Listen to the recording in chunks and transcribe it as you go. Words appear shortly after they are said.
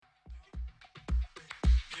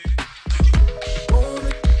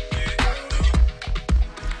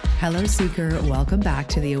Hello, Seeker. Welcome back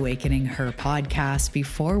to the Awakening Her podcast.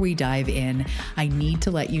 Before we dive in, I need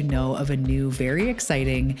to let you know of a new, very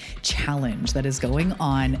exciting challenge that is going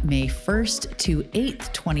on May 1st to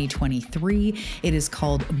 8th, 2023. It is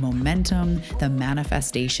called Momentum, the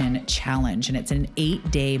Manifestation Challenge, and it's an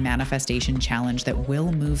 8-day manifestation challenge that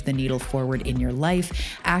will move the needle forward in your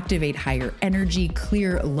life, activate higher energy,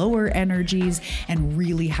 clear lower energies, and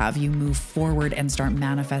really have you move forward and start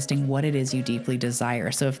manifesting what it is you deeply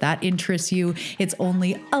desire. So if that interests you, it's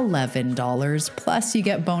only $11, plus you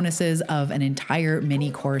get bonuses of an entire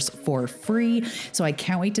mini course for free. So I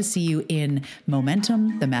can't wait to see you in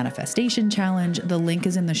Momentum, the Manifestation Challenge. The link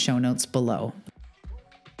is in the show notes below.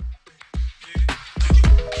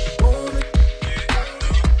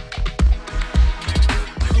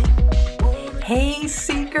 Hey,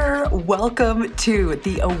 Seeker, welcome to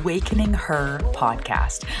the Awakening Her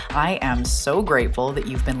podcast. I am so grateful that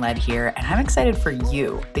you've been led here, and I'm excited for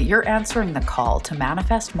you that you're answering the call to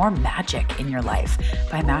manifest more magic in your life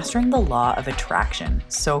by mastering the law of attraction.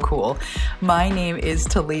 So cool. My name is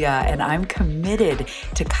Talia, and I'm committed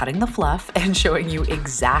to cutting the fluff and showing you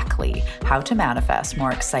exactly how to manifest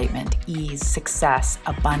more excitement, ease, success,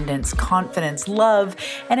 abundance, confidence, love,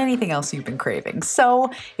 and anything else you've been craving. So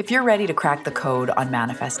if you're ready to crack the code on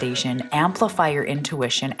manifestation, amplify your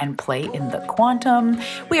intuition, and play in the quantum,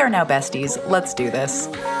 we are now besties. Let's do this.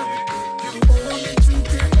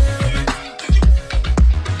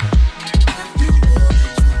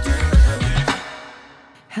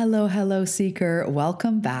 Hello, Seeker.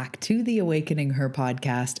 Welcome back to the Awakening Her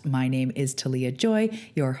podcast. My name is Talia Joy,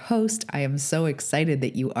 your host. I am so excited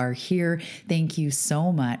that you are here. Thank you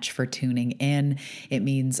so much for tuning in. It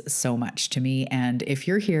means so much to me. And if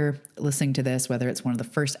you're here listening to this, whether it's one of the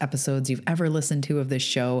first episodes you've ever listened to of this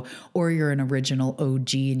show, or you're an original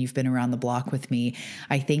OG and you've been around the block with me,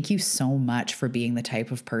 I thank you so much for being the type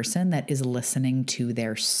of person that is listening to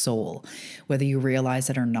their soul. Whether you realize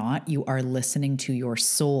it or not, you are listening to your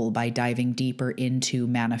soul by diving deeper into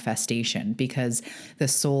manifestation, because the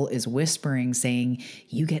soul is whispering, saying,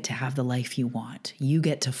 you get to have the life you want. You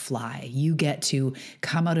get to fly. You get to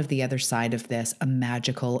come out of the other side of this a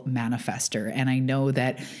magical manifester. And I know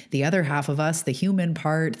that the other half of us, the human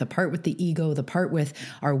part, the part with the ego, the part with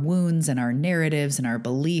our wounds and our narratives and our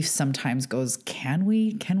beliefs, sometimes goes, can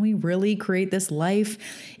we really create this life?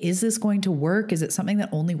 Is this going to work? Is it something that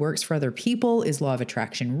only works for other people? Is law of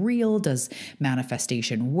attraction real? Does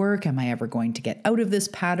manifestation work? Am I ever going to get out of this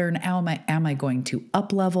pattern? Am I going to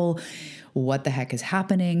up level? What the heck is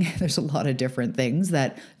happening? There's a lot of different things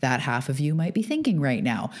that half of you might be thinking right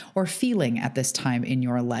now or feeling at this time in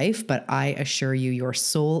your life. But I assure you, your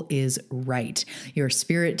soul is right. Your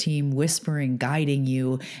spirit team whispering, guiding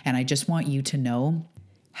you. And I just want you to know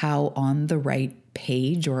how on the right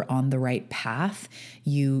page or on the right path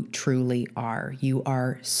you truly are. You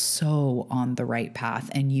are so on the right path,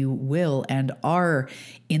 and you will and are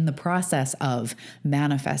in the process of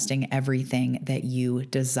manifesting everything that you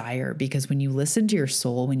desire. Because when you listen to your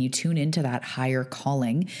soul, when you tune into that higher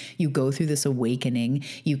calling, you go through this awakening,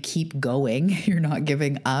 you keep going, you're not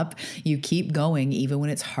giving up, you keep going even when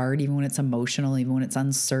it's hard, even when it's emotional, even when it's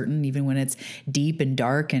uncertain, even when it's deep and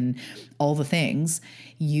dark and all the things.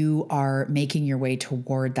 You are making your way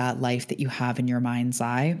toward that life that you have in your mind's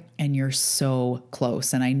eye, and you're so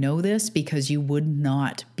close. And I know this because you would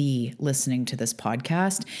not be listening to this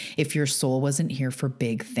podcast if your soul wasn't here for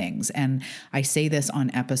big things. And I say this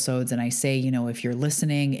on episodes, and I say, if you're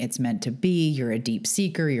listening, it's meant to be. You're a deep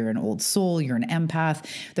seeker, you're an old soul, you're an empath.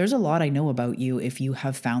 There's a lot I know about you if you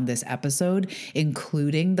have found this episode,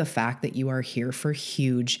 including the fact that you are here for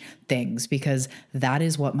huge things, because that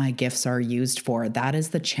is what my gifts are used for. That is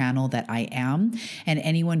the channel that I am. And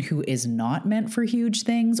anyone who is not meant for huge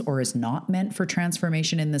things or is not meant for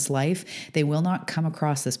transformation in this life, they will not come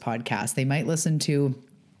across this podcast. They might listen to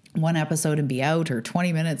one episode and be out, or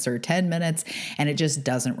 20 minutes or 10 minutes, and it just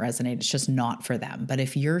doesn't resonate. It's just not for them. But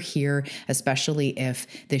if you're here, especially if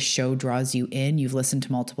this show draws you in, you've listened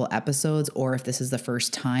to multiple episodes, or if this is the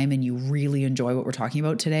first time and you really enjoy what we're talking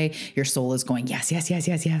about today, your soul is going, yes, yes, yes,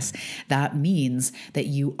 yes, yes. That means that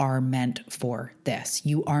you are meant for this.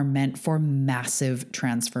 You are meant for massive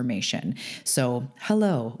transformation. So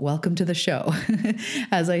hello, welcome to the show.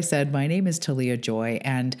 As I said, my name is Talia Joy,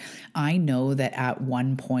 and I know that at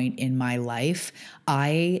one point in my life,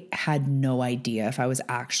 I had no idea if I was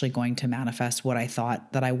actually going to manifest what I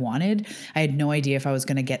thought that I wanted. I had no idea if I was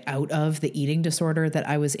going to get out of the eating disorder that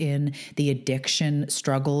I was in, the addiction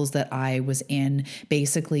struggles that I was in,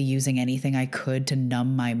 basically using anything I could to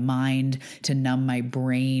numb my mind, to numb my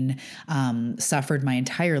brain, suffered my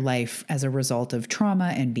entire life as a result of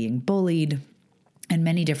trauma and being bullied. and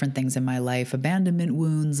many different things in my life, abandonment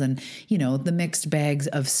wounds and, the mixed bags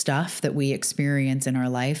of stuff that we experience in our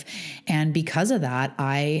life. And because of that,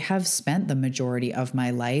 I have spent the majority of my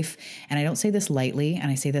life, and I don't say this lightly, and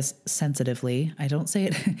I say this sensitively. I don't say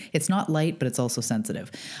it, it's not light, but it's also sensitive.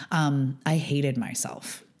 I hated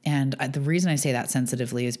myself. And the reason I say that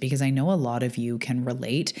sensitively is because I know a lot of you can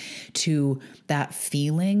relate to that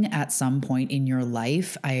feeling at some point in your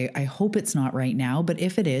life. I hope it's not right now, but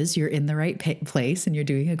if it is, you're in the right place and you're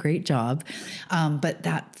doing a great job. But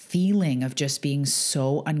that feeling of just being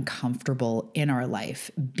so uncomfortable in our life,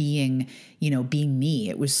 being me,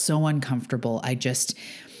 it was so uncomfortable. I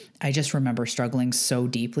just remember struggling so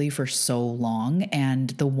deeply for so long.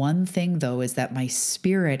 And the one thing, though, is that my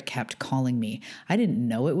spirit kept calling me. I didn't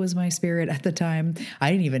know it was my spirit at the time.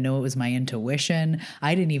 I didn't even know it was my intuition.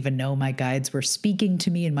 I didn't even know my guides were speaking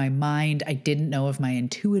to me in my mind. I didn't know of my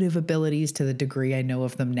intuitive abilities to the degree I know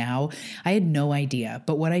of them now. I had no idea.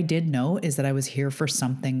 But what I did know is that I was here for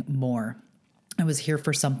something more. I was here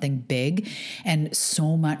for something big and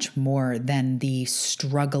so much more than the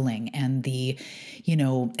struggling and the,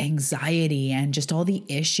 anxiety and just all the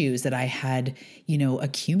issues that I had,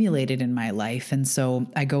 accumulated in my life. And so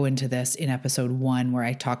I go into this in episode 1 where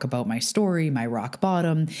I talk about my story, my rock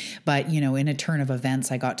bottom. But, in a turn of events,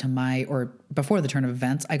 before the turn of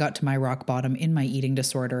events, I got to my rock bottom in my eating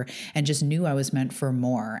disorder and just knew I was meant for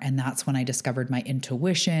more. And that's when I discovered my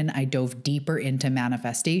intuition. I dove deeper into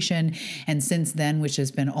manifestation. And since then, which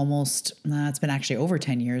has been it's been actually over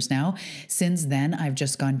 10 years now. Since then, I've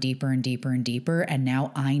just gone deeper and deeper and deeper. And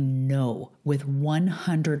now I know with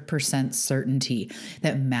 100% certainty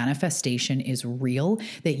that manifestation is real,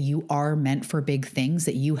 that you are meant for big things,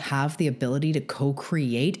 that you have the ability to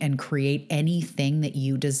co-create and create anything that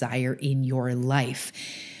you desire in your life.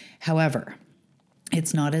 However,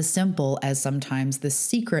 it's not as simple as sometimes The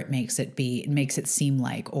Secret makes it seem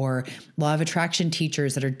like, or law of attraction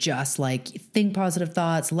teachers that are just like, think positive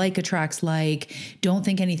thoughts, like attracts like, don't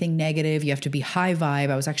think anything negative. You have to be high vibe.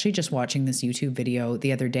 I was actually just watching this YouTube video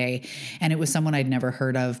the other day, and it was someone I'd never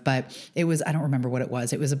heard of, but I don't remember what it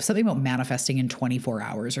was. It was something about manifesting in 24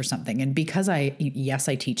 hours or something. And because I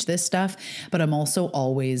teach this stuff, but I'm also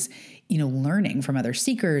always learning from other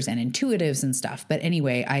seekers and intuitives and stuff. But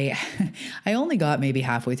anyway, I only got maybe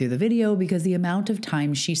halfway through the video because the amount of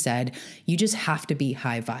times she said, you just have to be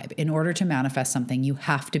high vibe. In order to manifest something, you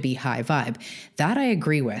have to be high vibe. That I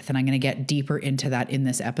agree with, and I'm going to get deeper into that in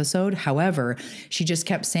this episode. However, she just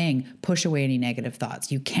kept saying, push away any negative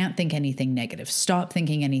thoughts. You can't think anything negative. Stop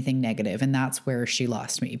thinking anything negative. And that's where she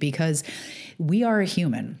lost me, because we are a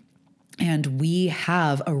human. And we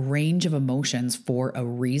have a range of emotions for a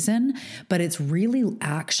reason, but it's really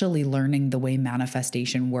actually learning the way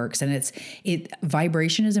manifestation works. And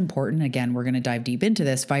vibration is important. Again, we're going to dive deep into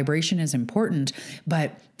this. Vibration is important,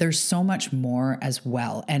 but there's so much more as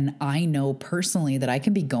well. And I know personally that I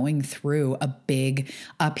can be going through a big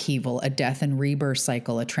upheaval, a death and rebirth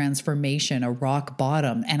cycle, a transformation, a rock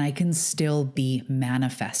bottom, and I can still be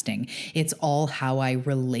manifesting. It's all how I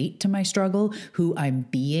relate to my struggle, who I'm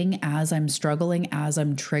being as I'm struggling, as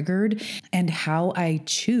I'm triggered, and how I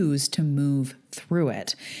choose to move through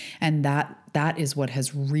it. And that is what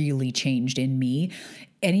has really changed in me.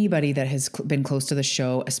 Anybody that has been close to the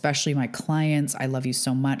show, especially my clients, I love you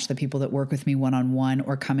so much. The people that work with me one-on-one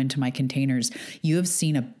or come into my containers, you have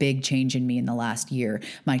seen a big change in me in the last year.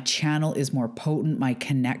 My channel is more potent. My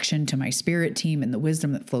connection to my spirit team and the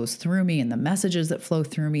wisdom that flows through me and the messages that flow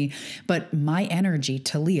through me. But my energy,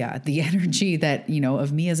 Talia, the energy that,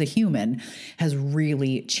 of me as a human, has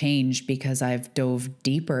really changed because I've dove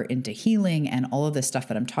deeper into healing and all of this stuff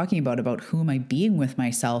that I'm talking about who am I being with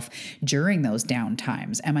myself during those down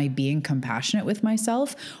times. Am I being compassionate with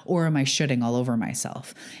myself, or am I shitting all over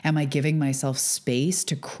myself? Am I giving myself space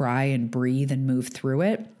to cry and breathe and move through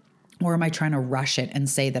it? Or am I trying to rush it and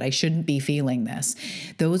say that I shouldn't be feeling this?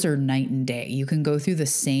 Those are night and day. You can go through the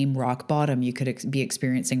same rock bottom. You could be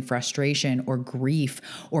experiencing frustration or grief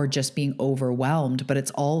or just being overwhelmed, but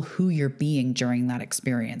it's all who you're being during that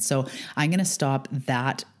experience. So I'm going to stop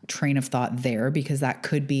that train of thought there because that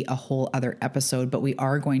could be a whole other episode, but we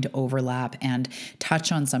are going to overlap and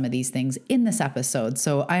touch on some of these things in this episode.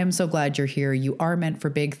 So I am so glad you're here. You are meant for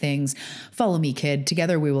big things. Follow me, kid.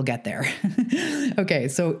 Together we will get there. Okay,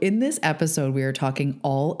 so in this episode, we are talking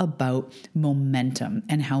all about momentum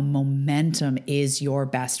and how momentum is your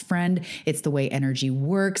best friend. It's the way energy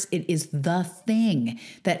works. It is the thing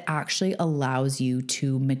that actually allows you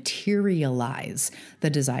to materialize the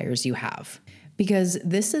desires you have. Because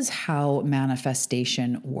this is how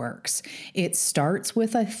manifestation works. It starts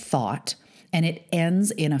with a thought, and it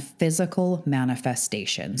ends in a physical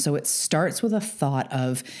manifestation. So it starts with a thought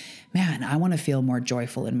of, man, I want to feel more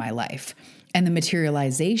joyful in my life. And the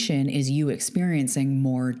materialization is you experiencing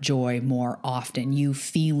more joy more often, you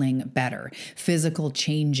feeling better, physical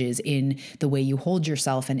changes in the way you hold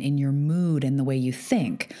yourself and in your mood and the way you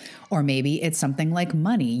think. Or maybe it's something like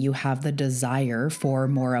money. You have the desire for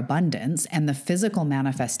more abundance, and the physical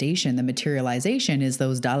manifestation, the materialization, is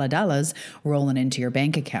those dollar-dollars rolling into your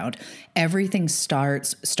bank account. Everything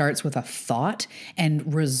starts with a thought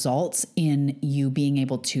and results in you being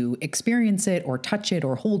able to experience it or touch it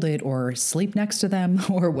or hold it or sleep next to them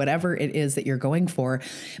or whatever it is that you're going for.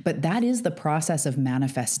 But that is the process of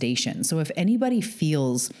manifestation. So if anybody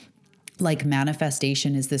feels like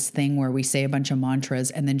manifestation is this thing where we say a bunch of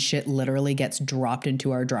mantras and then shit literally gets dropped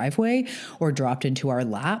into our driveway or dropped into our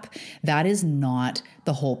lap, that is not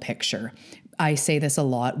the whole picture. I say this a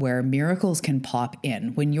lot, where miracles can pop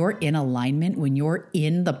in. When you're in alignment, when you're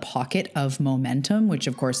in the pocket of momentum, which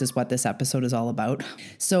of course is what this episode is all about.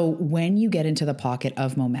 So when you get into the pocket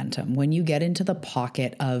of momentum, when you get into the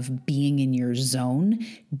pocket of being in your zone,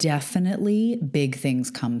 definitely big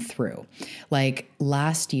things come through. Like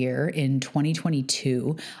last year in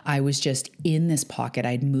 2022, I was just in this pocket.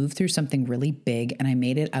 I'd moved through something really big and I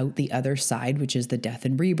made it out the other side, which is the death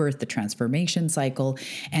and rebirth, the transformation cycle.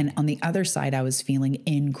 And on the other side, I was feeling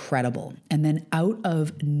incredible. And then out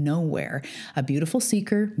of nowhere, a beautiful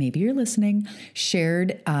seeker, maybe you're listening,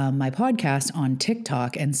 shared my podcast on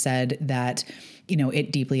TikTok and said that, you know,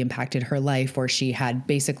 it deeply impacted her life, or she had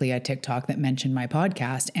basically a TikTok that mentioned my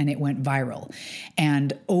podcast and it went viral.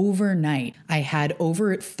 And overnight, I had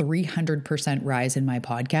over 300% rise in my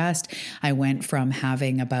podcast. I went from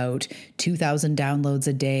having about 2,000 downloads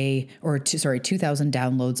a day, 2,000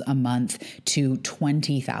 downloads a month to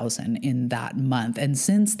 20,000 in that month. And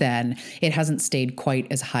since then, it hasn't stayed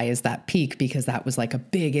quite as high as that peak because that was like a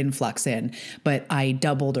big influx in, but I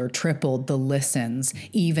doubled or tripled the listens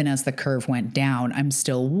even as the curve went down. I'm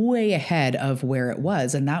still way ahead of where it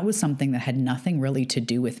was. And that was something that had nothing really to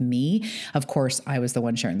do with me. Of course, I was the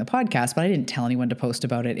one sharing the podcast, but I didn't tell anyone to post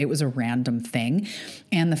about it. It was a random thing.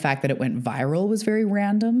 And the fact that it went viral was very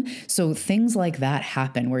random. So things like that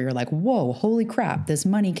happen where you're like, whoa, holy crap, this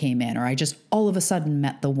money came in, or I just all of a sudden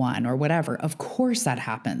met the one, or whatever. Of course that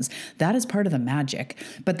happens. That is part of the magic.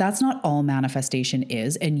 But that's not all manifestation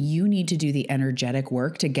is. And you need to do the energetic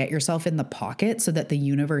work to get yourself in the pocket so that the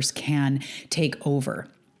universe can take over.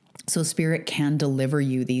 So spirit can deliver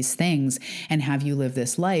you these things and have you live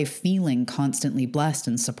this life feeling constantly blessed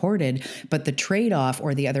and supported. But the trade-off,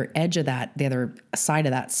 or the other edge of that, the other side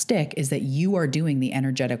of that stick, is that you are doing the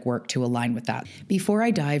energetic work to align with that. Before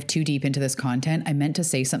I dive too deep into this content, I meant to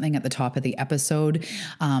say something at the top of the episode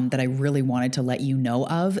that I really wanted to let you know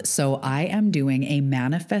of. So I am doing a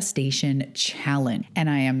manifestation challenge and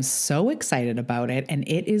I am so excited about it. And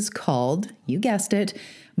it is called, you guessed it,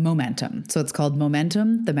 Momentum. So it's called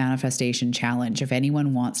Momentum, the Manifestation Challenge. If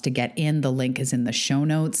anyone wants to get in, the link is in the show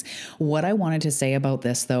notes. What I wanted to say about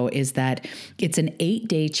this, though, is that it's an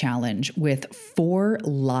 8-day challenge with 4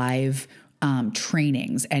 live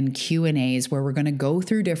trainings and Q&As where we're going to go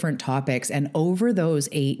through different topics. And over those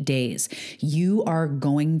 8 days, you are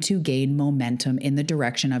going to gain momentum in the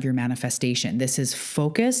direction of your manifestation. This is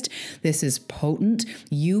focused. This is potent.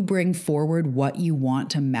 You bring forward what you want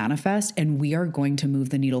to manifest, and we are going to move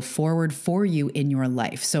the needle forward for you in your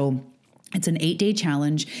life. So it's an 8-day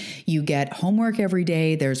challenge. You get homework every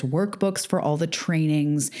day. There's workbooks for all the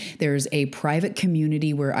trainings. There's a private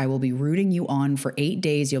community where I will be rooting you on for 8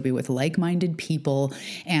 days. You'll be with like-minded people.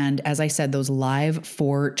 And as I said, those live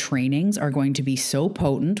 4 trainings are going to be so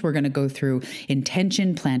potent. We're going to go through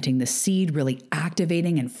intention, planting the seed, really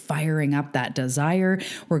activating and firing up that desire.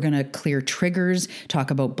 We're going to clear triggers,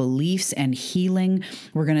 talk about beliefs and healing.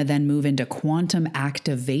 We're going to then move into quantum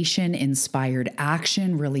activation, inspired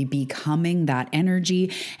action, really become that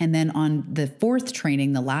energy. And then on the 4th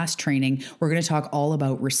training, the last training, we're going to talk all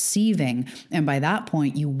about receiving. And by that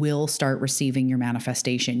point, you will start receiving your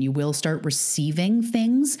manifestation. You will start receiving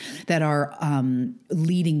things that are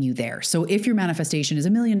leading you there. So if your manifestation is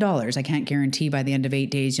 $1 million, I can't guarantee by the end of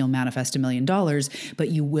 8 days, you'll manifest $1 million, but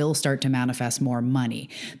you will start to manifest more money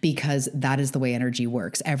because that is the way energy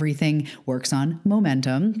works. Everything works on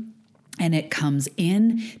momentum. and it comes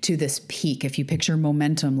in to this peak. If you picture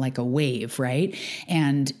momentum like a wave, right?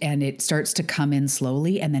 And it starts to come in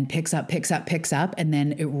slowly and then picks up, and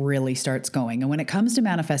then it really starts going. And when it comes to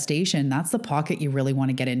manifestation, that's the pocket you really want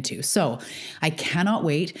to get into. So I cannot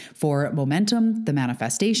wait for Momentum, the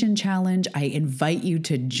Manifestation Challenge. I invite you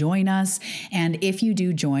to join us. And if you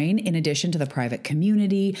do join, in addition to the private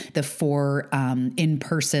community, the 4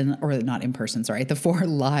 the 4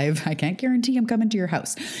 live, I can't guarantee I'm coming to your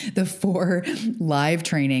house, the 4 live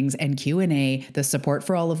trainings and Q&A, the support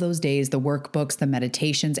for all of those days, the workbooks, the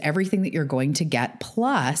meditations, everything that you're going to get.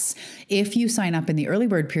 Plus, if you sign up in the early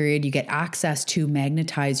bird period, you get access to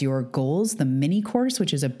Magnetize Your Goals, the mini course,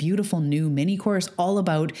 which is a beautiful new mini course all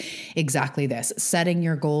about exactly this: setting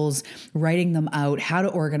your goals, writing them out, how to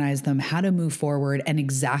organize them, how to move forward, and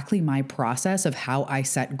exactly my process of how I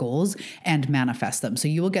set goals and manifest them. So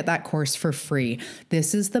you will get that course for free.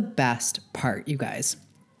 This is the best part, you guys.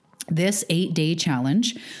 This 8-day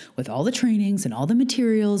challenge with all the trainings and all the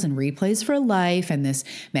materials and replays for life, and this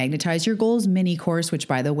Magnetize Your Goals mini course, which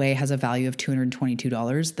by the way has a value of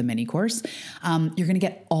 $222, the mini course, you're going to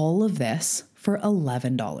get all of this for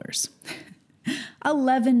 $11.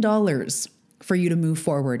 $11 for you to move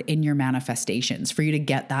forward in your manifestations, for you to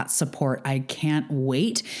get that support. I can't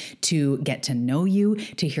wait to get to know you,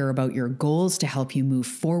 to hear about your goals, to help you move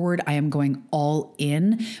forward. I am going all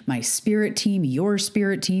in. My spirit team, your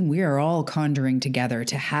spirit team, we are all conjuring together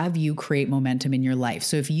to have you create momentum in your life.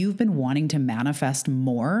 So if you've been wanting to manifest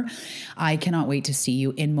more, I cannot wait to see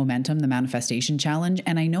you in Momentum, the Manifestation Challenge.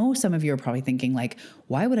 And I know some of you are probably thinking like,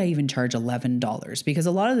 why would I even charge $11? Because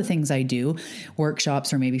a lot of the things I do,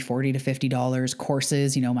 workshops are maybe $40 to $50,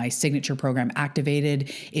 courses, my signature program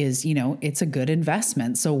Activated is, it's a good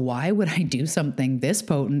investment. So why would I do something this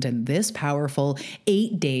potent and this powerful,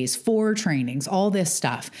 8 days, 4 trainings, all this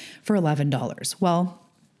stuff for $11? Well,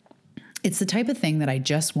 it's the type of thing that I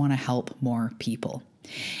just want to help more people.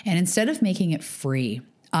 And instead of making it free,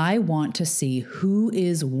 I want to see who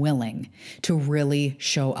is willing to really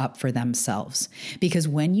show up for themselves. Because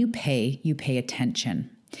when you pay attention.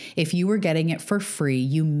 If you were getting it for free,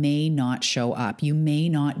 you may not show up. You may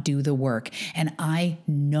not do the work. And I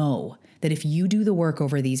know that if you do the work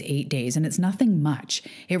over these 8 days, and it's nothing much,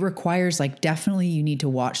 it requires definitely you need to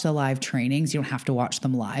watch the live trainings. You don't have to watch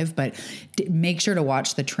them live, but make sure to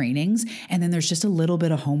watch the trainings. And then there's just a little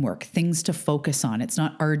bit of homework, things to focus on. It's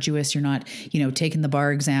not arduous. You're not, taking the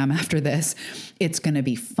bar exam after this. It's going to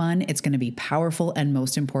be fun. It's going to be powerful. And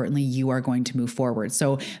most importantly, you are going to move forward.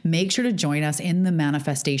 So make sure to join us in the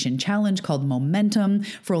Manifestation Challenge called Momentum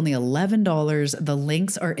for only $11. The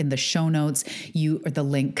links are in the show notes.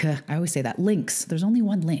 I always say that, links. There's only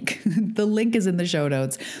one link. The link is in the show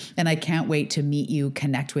notes. And I can't wait to meet you,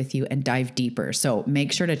 connect with you, and dive deeper. So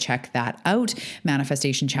make sure to check that out.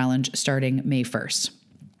 Manifestation Challenge starting May 1st.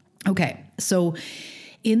 Okay, so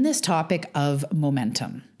in this topic of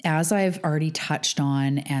momentum, as I've already touched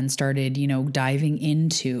on and started, diving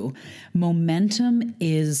into, momentum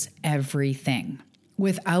is everything.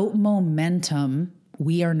 Without momentum,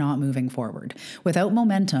 we are not moving forward. Without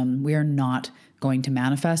momentum, we are not going to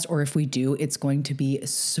manifest, or if we do, it's going to be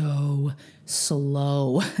so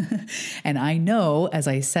slow. And I know, as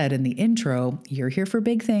I said in the intro, you're here for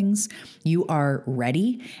big things. You are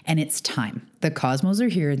ready, and it's time. The cosmos are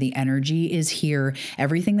here. The energy is here.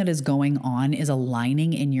 Everything that is going on is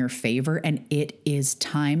aligning in your favor, and it is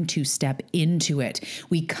time to step into it.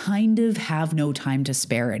 We kind of have no time to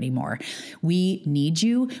spare anymore. We need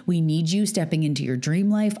you. We need you stepping into your dream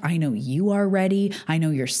life. I know you are ready. I know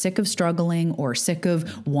you're sick of struggling or sick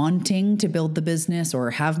of wanting to build the business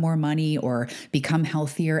or have more money or become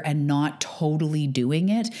healthier and not totally doing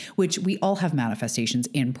it, which we all have manifestations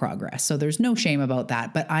in progress. So there's no shame about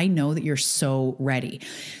that. But I know that you're so ready.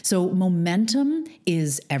 So momentum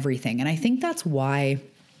is everything. And I think that's why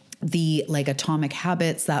the Atomic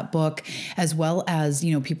Habits, that book, as well as,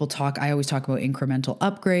 people talk, I always talk about incremental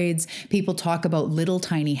upgrades. People talk about little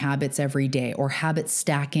tiny habits every day or habit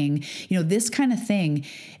stacking, this kind of thing.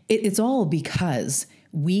 It's all because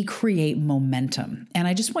we create momentum. And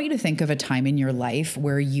I just want you to think of a time in your life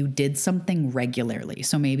where you did something regularly.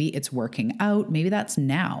 So maybe it's working out, maybe that's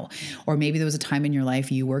now, or maybe there was a time in your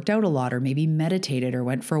life you worked out a lot, or maybe meditated or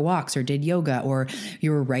went for walks or did yoga, or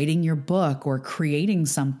you were writing your book or creating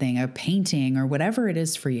something, a painting or whatever it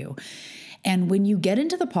is for you. And when you get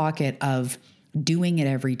into the pocket of doing it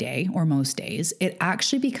every day or most days, it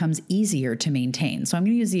actually becomes easier to maintain. So I'm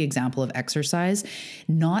going to use the example of exercise.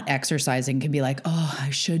 Not exercising can be like, oh,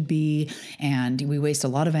 I should be. And we waste a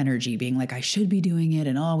lot of energy being like, I should be doing it.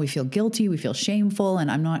 And oh, we feel guilty. We feel shameful. And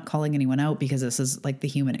I'm not calling anyone out because this is like the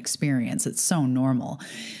human experience. It's so normal,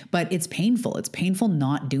 but it's painful. It's painful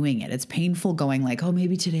not doing it. It's painful going like, oh,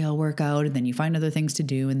 maybe today I'll work out, and then you find other things to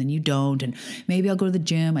do and then you don't. And maybe I'll go to the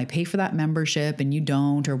gym. I pay for that membership and you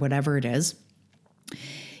don't, or whatever it is.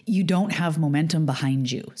 You don't have momentum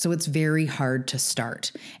behind you. So it's very hard to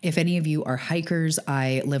start. If any of you are hikers,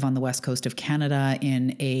 I live on the west coast of Canada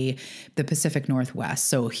in the Pacific Northwest.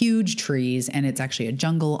 So huge trees, and it's actually a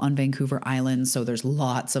jungle on Vancouver Island. So there's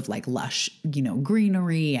lots of like lush,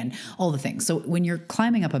 greenery and all the things. So when you're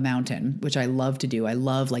climbing up a mountain, which I love to do, I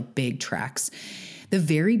love like big treks, the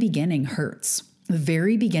very beginning hurts. The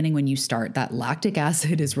very beginning, when you start, that lactic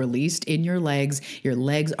acid is released in your legs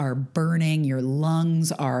are burning, your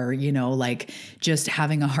lungs are, like just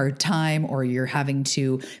having a hard time, or you're having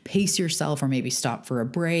to pace yourself or maybe stop for a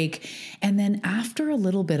break. And then after a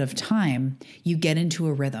little bit of time, you get into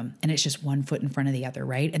a rhythm and it's just one foot in front of the other,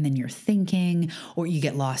 right? And then you're thinking, or you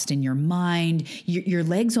get lost in your mind. Your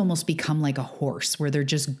legs almost become like a horse where they're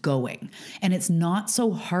just going. And it's not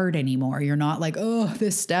so hard anymore. You're not like, oh,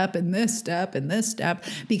 this step and this step and this step,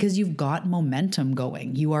 because you've got momentum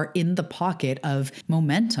going. You are in the pocket of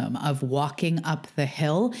momentum, of walking up the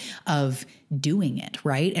hill, of doing it,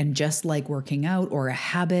 right? And just like working out or a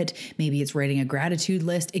habit, maybe it's writing a gratitude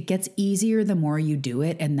list, it gets easier the more you do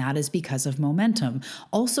it. And that is because of momentum.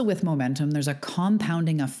 Also with momentum, there's a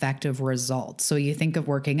compounding effect of results. So you think of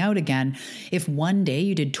working out again, if one day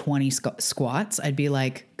you did 20 squats, I'd be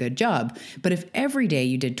like, good job. But if every day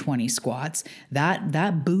you did 20 squats,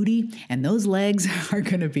 that booty and those legs are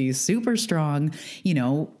going to be super strong,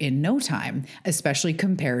 in no time, especially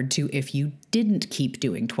compared to if you didn't keep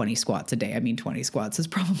doing 20 squats a day. I mean, 20 squats is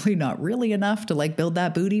probably not really enough to like build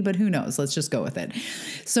that booty, but who knows? Let's just go with it.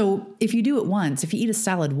 So if you do it once, if you eat a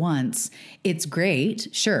salad once, it's great,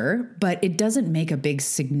 sure, but it doesn't make a big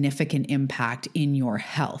significant impact in your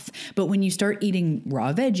health. But when you start eating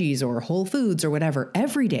raw veggies or whole foods or whatever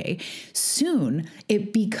every day, soon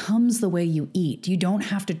it becomes the way you eat. You don't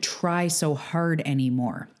have to try so hard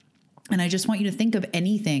anymore. And I just want you to think of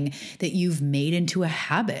anything that you've made into a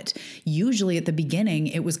habit. Usually at the beginning,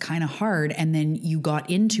 it was kind of hard, and then you got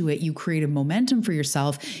into it, you created momentum for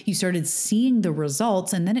yourself, you started seeing the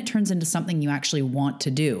results, and then it turns into something you actually want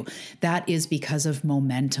to do. That is because of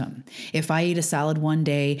momentum. If I ate a salad one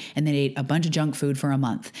day and then ate a bunch of junk food for a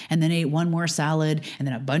month, and then ate one more salad and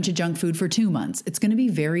then a bunch of junk food for 2 months, it's going to be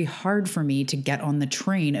very hard for me to get on the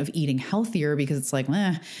train of eating healthier, because it's like,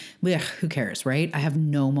 who cares, right? I have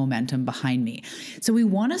no momentum behind me. So we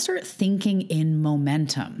want to start thinking in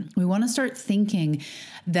momentum. We want to start thinking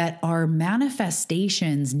that our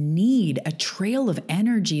manifestations need a trail of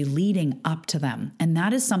energy leading up to them. And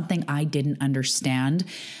that is something I didn't understand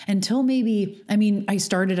until I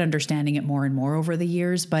started understanding it more and more over the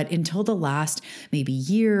years, but until the last maybe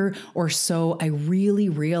year or so, I really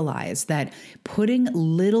realized that putting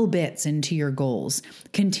little bits into your goals,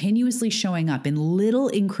 continuously showing up in little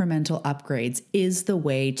incremental upgrades is the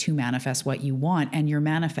way to manifest what you want. And your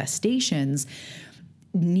manifestations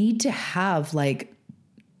need to have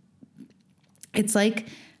it's like,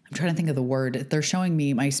 I'm trying to think of the word. They're showing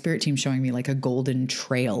me, my spirit team showing me like a golden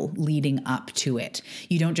trail leading up to it.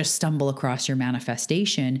 You don't just stumble across your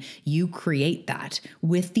manifestation. You create that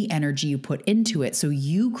with the energy you put into it. So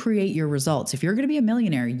you create your results. If you're going to be a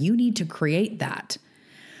millionaire, you need to create that.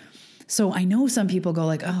 So I know some people go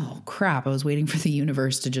like, oh crap, I was waiting for the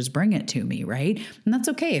universe to just bring it to me, right? And that's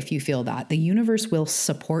okay if you feel that. The universe will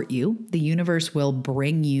support you. The universe will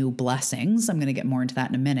bring you blessings. I'm going to get more into that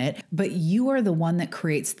in a minute. But you are the one that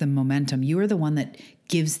creates the momentum. You are the one that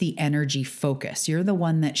gives the energy focus. You're the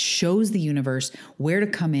one that shows the universe where to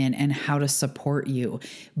come in and how to support you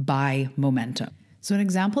by momentum. So an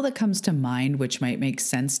example that comes to mind, which might make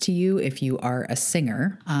sense to you if you are a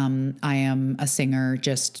singer. I am a singer,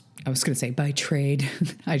 I was going to say by trade.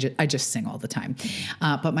 I just sing all the time.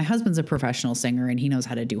 But my husband's a professional singer and he knows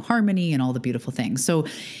how to do harmony and all the beautiful things. So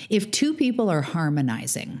if two people are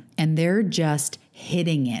harmonizing and they're just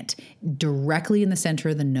hitting it directly in the center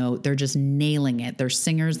of the note, they're just nailing it. They're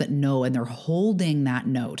singers that know, and they're holding that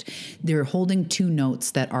note. They're holding two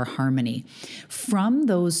notes that are harmony. From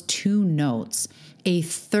those two notes, a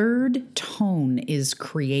third tone is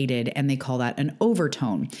created, and they call that an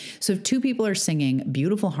overtone. So if two people are singing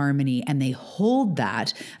beautiful harmony and they hold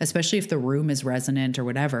that, especially if the room is resonant or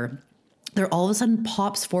whatever, there all of a sudden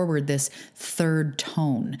pops forward this third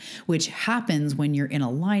tone, which happens when you're in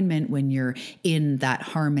alignment, when you're in that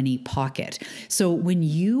harmony pocket. So when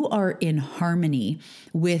you are in harmony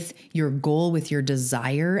with your goal, with your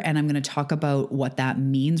desire, and I'm going to talk about what that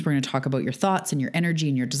means. We're going to talk about your thoughts and your energy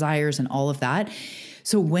and your desires and all of that.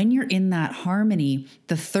 So when you're in that harmony,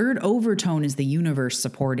 the third overtone is the universe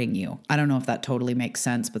supporting you. I don't know if that totally makes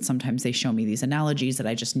sense, but sometimes they show me these analogies that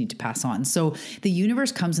I just need to pass on. So the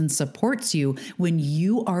universe comes and supports you when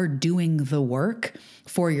you are doing the work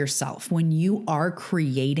for yourself, when you are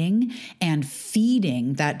creating and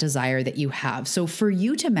feeding that desire that you have. So for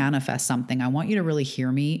you to manifest something, I want you to really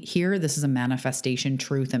hear me here. This is a manifestation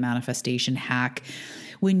truth, a manifestation hack.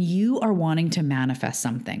 When you are wanting to manifest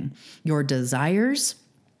something, your desires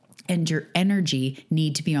and your energy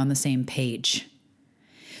need to be on the same page.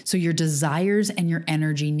 So your desires and your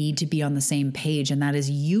energy need to be on the same page. And that is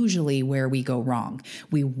usually where we go wrong.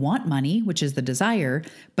 We want money, which is the desire,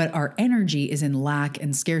 but our energy is in lack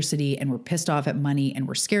and scarcity, and we're pissed off at money, and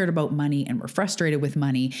we're scared about money, and we're frustrated with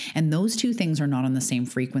money. And those two things are not on the same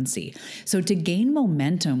frequency. So to gain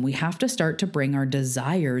momentum, we have to start to bring our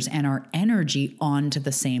desires and our energy onto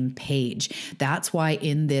the same page. That's why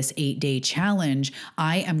in this 8-day challenge,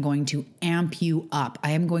 I am going to amp you up.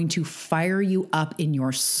 I am going to fire you up in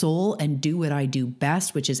your soul and do what I do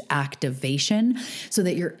best, which is activation, so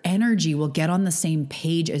that your energy will get on the same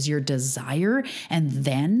page as your desire. And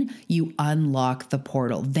then you unlock the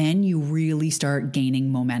portal. Then you really start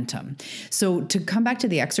gaining momentum. So to come back to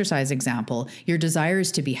the exercise example, your desire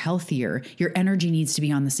is to be healthier. Your energy needs to be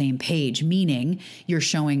on the same page, meaning you're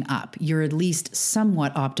showing up. You're at least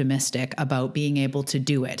somewhat optimistic about being able to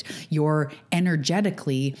do it. You're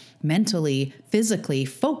energetically, mentally, physically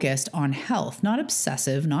focused on health, not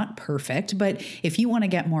obsessive, not perfect, but if you want to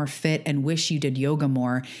get more fit and wish you did yoga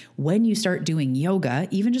more, when you start doing yoga,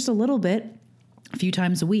 even just a little bit, a few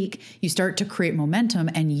times a week, you start to create momentum,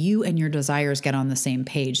 and you and your desires get on the same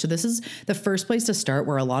page. So this is the first place to start,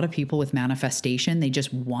 where a lot of people with manifestation, they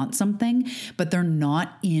just want something, but they're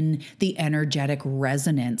not in the energetic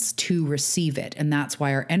resonance to receive it. And that's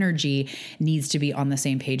why our energy needs to be on the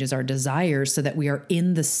same page as our desires, so that we are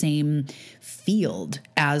in the same field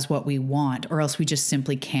as what we want, or else we just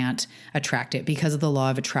simply can't attract it. Because of the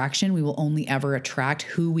law of attraction, we will only ever attract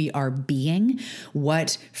who we are being,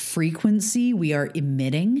 what frequency we are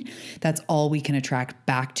emitting. That's all we can attract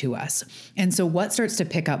back to us. And so what starts to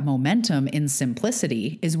pick up momentum in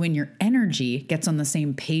simplicity is when your energy gets on the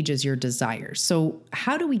same page as your desires. So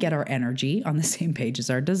how do we get our energy on the same page as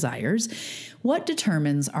our desires? What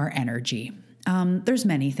determines our energy? There's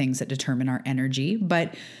many things that determine our energy,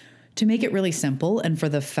 but to make it really simple, and for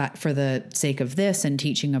the sake of this and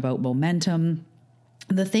teaching about momentum,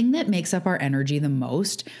 the thing that makes up our energy the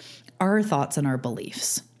most are our thoughts and our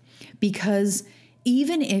beliefs. Because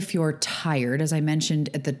even if you're tired, as I mentioned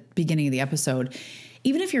at the beginning of the episode,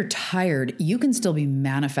 even if you're tired, you can still be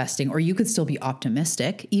manifesting, or you could still be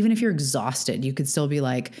optimistic. Even if you're exhausted, you could still be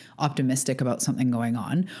like optimistic about something going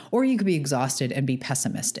on, or you could be exhausted and be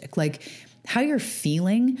pessimistic. Like how you're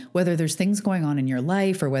feeling, whether there's things going on in your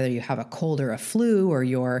life, or whether you have a cold or a flu, or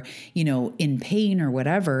you're, in pain or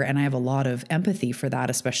whatever. And I have a lot of empathy for that,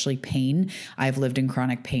 especially pain. I've lived in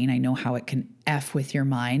chronic pain. I know how it can F with your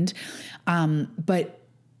mind. But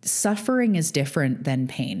suffering is different than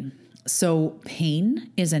pain. So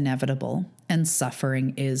pain is inevitable and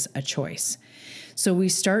suffering is a choice. So we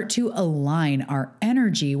start to align our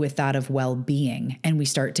energy with that of well-being, and we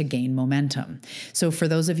start to gain momentum. So for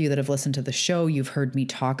those of you that have listened to the show, you've heard me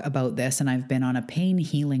talk about this, and I've been on a pain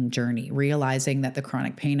healing journey, realizing that the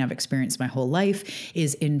chronic pain I've experienced my whole life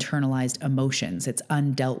is internalized emotions. It's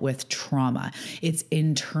undealt with trauma. It's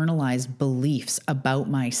internalized beliefs about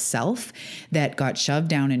myself that got shoved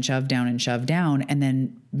down and shoved down and shoved down, and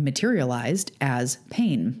then materialized as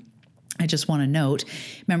pain. I just want to note,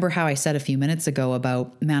 remember how I said a few minutes ago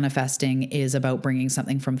about manifesting is about bringing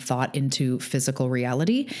something from thought into physical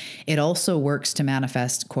reality? It also works to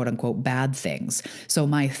manifest quote unquote bad things. So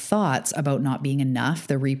my thoughts about not being enough,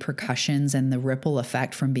 the repercussions and the ripple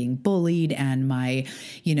effect from being bullied, and my,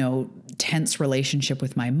 tense relationship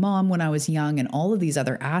with my mom when I was young, and all of these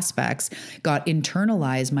other aspects got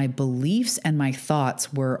internalized. My beliefs and my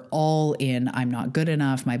thoughts were all in, I'm not good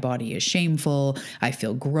enough. My body is shameful. I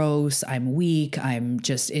feel gross. I'm weak.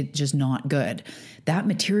 It's just not good. That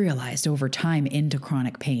materialized over time into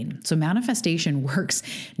chronic pain. So manifestation works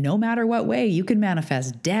no matter what way. You can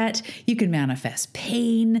manifest debt, you can manifest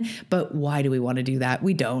pain, but why do we want to do that?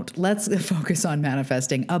 We don't. Let's focus on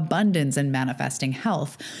manifesting abundance and manifesting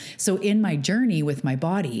health. So in my journey with my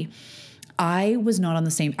body, I was not on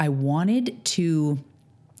the same. I wanted to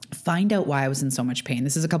find out why I was in so much pain.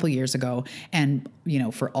 This is a couple years ago. And,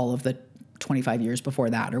 for all of the 25 years before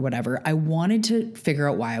that or whatever, I wanted to figure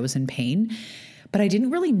out why I was in pain, but I didn't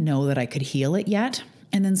really know that I could heal it yet.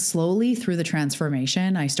 And then slowly through the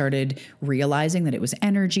transformation, I started realizing that it was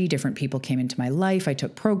energy. Different people came into my life. I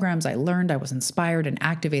took programs. I learned. I was inspired and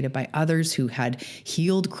activated by others who had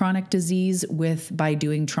healed chronic disease by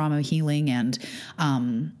doing trauma healing and,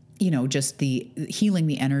 just the healing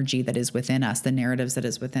the energy that is within us, the narratives that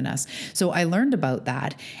is within us. So I learned about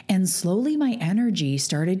that, and slowly my energy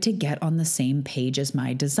started to get on the same page as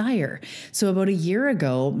my desire. So about a year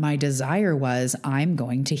ago, my desire was, I'm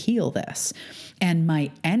going to heal this. And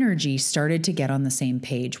my energy started to get on the same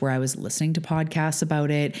page where I was listening to podcasts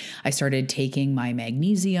about it. I started taking my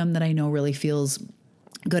magnesium that I know really feels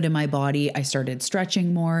good in my body. I started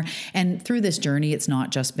stretching more. And through this journey, it's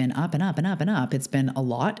not just been up and up and up and up. It's been a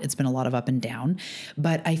lot. It's been a lot of up and down.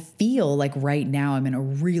 But I feel like right now I'm in a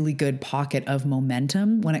really good pocket of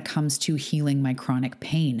momentum when it comes to healing my chronic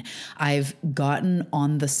pain. I've gotten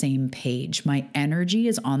on the same page. My energy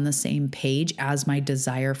is on the same page as my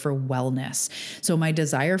desire for wellness. So my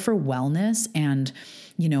desire for wellness and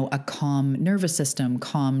a calm nervous system,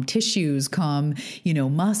 calm tissues, calm,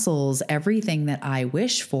 muscles, everything that I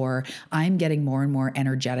wish for, I'm getting more and more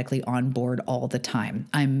energetically on board all the time.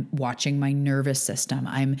 I'm watching my nervous system.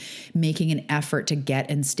 I'm making an effort to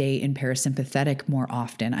get and stay in parasympathetic more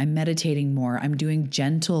often. I'm meditating more. I'm doing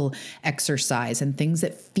gentle exercise and things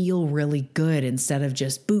that feel really good instead of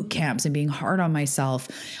just boot camps and being hard on myself.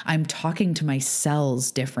 I'm talking to my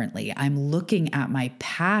cells differently. I'm looking at my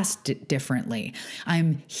past differently.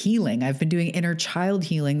 I'm healing. I've been doing inner child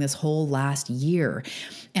healing this whole last year.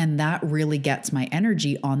 And that really gets my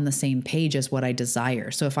energy on the same page as what I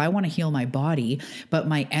desire. So if I want to heal my body, but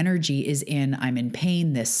my energy is I'm in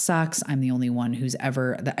pain, this sucks, I'm the only one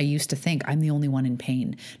I used to think I'm the only one in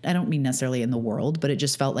pain. I don't mean necessarily in the world, but it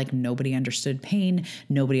just felt like nobody understood pain.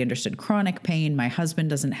 Nobody understood chronic pain. My husband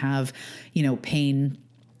doesn't have, pain.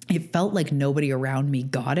 It felt like nobody around me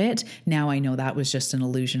got it. Now I know that was just an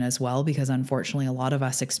illusion as well, because unfortunately a lot of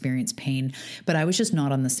us experience pain, but I was just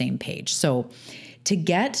not on the same page. So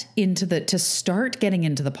to start getting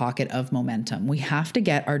into the pocket of momentum, we have to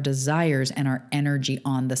get our desires and our energy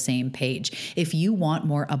on the same page. If you want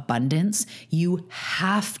more abundance, you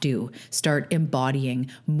have to start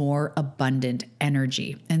embodying more abundant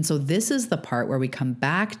energy. And so this is the part where we come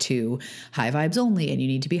back to high vibes only, and you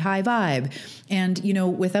need to be high vibe. And,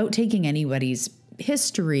 without taking anybody's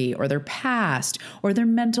history or their past or their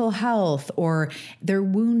mental health or their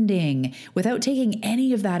wounding, without taking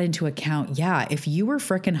any of that into account, if you were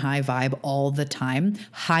freaking high vibe all the time,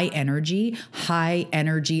 high energy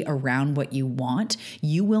around what you want,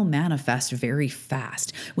 you will manifest very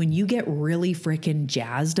fast. When you get really freaking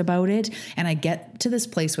jazzed about it, and I get to this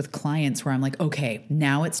place with clients where I'm like, okay,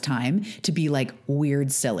 now it's time to be like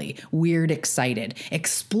weird silly, weird excited,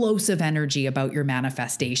 explosive energy about your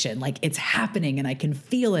manifestation. Like it's happening and I can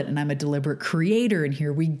feel it, and I'm a deliberate creator, and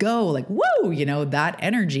here we go. Like, whoa, that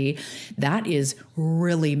energy, that is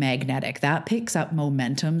really magnetic. That picks up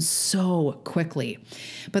momentum so quickly.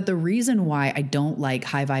 But the reason why I don't like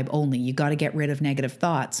high vibe only, you got to get rid of negative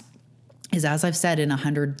thoughts, is, as I've said in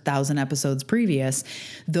 100,000 episodes previous,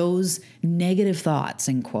 those negative thoughts,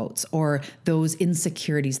 in quotes, or those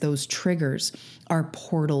insecurities, those triggers are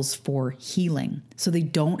portals for healing. So they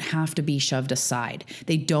don't have to be shoved aside.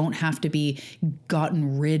 They don't have to be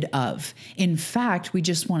gotten rid of. In fact, we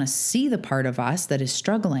just want to see the part of us that is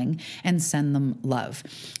struggling and send them love.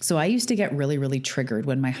 So I used to get really, really triggered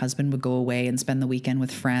when my husband would go away and spend the weekend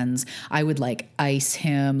with friends. I would ice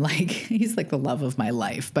him. He's like the love of my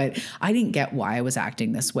life, but I didn't get why I was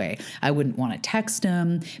acting this way. I wouldn't want to text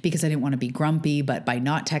him because I didn't want to be grumpy, but by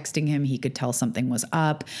not texting him, he could tell something was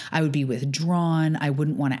up. I would be withdrawn. I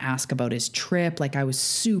wouldn't want to ask about his trip. I was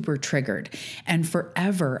super triggered. And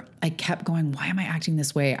forever, I kept going, why am I acting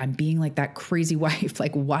this way? I'm being like that crazy wife.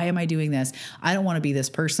 Why am I doing this? I don't want to be this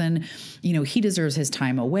person. He deserves his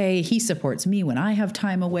time away. He supports me when I have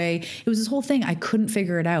time away. It was this whole thing. I couldn't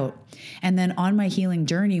figure it out. And then on my healing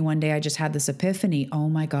journey, one day I just had this epiphany. Oh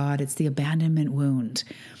my God, it's the abandonment wound.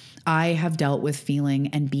 I have dealt with feeling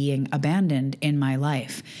and being abandoned in my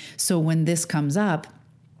life. So when this comes up,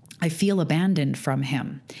 I feel abandoned from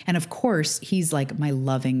him. And of course, he's like my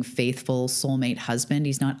loving, faithful soulmate husband.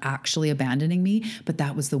 He's not actually abandoning me, but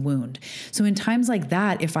that was the wound. So in times like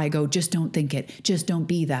that, if I go, just don't think it, just don't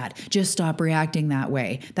be that, just stop reacting that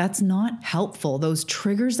way, that's not helpful. Those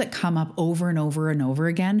triggers that come up over and over and over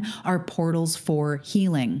again are portals for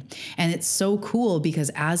healing. And it's so cool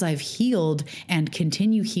because as I've healed and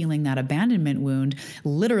continue healing that abandonment wound,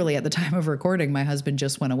 literally at the time of recording, my husband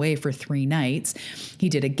just went away for 3 nights. He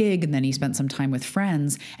did a gig and then he spent some time with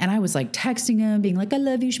friends. And I was like texting him, being like, I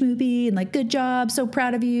love you, Schmoopy, and like, good job, so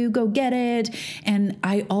proud of you, go get it. And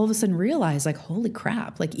I all of a sudden realized like, holy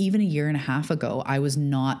crap, like even a year and a half ago, I was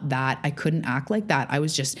not that, I couldn't act like that. I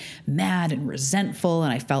was just mad and resentful.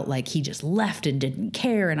 And I felt like he just left and didn't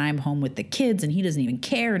care. And I'm home with the kids and he doesn't even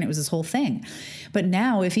care. And it was this whole thing. But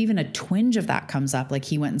now if even a twinge of that comes up, like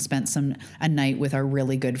he went and spent a night with our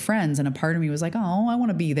really good friends. And a part of me was like, oh, I want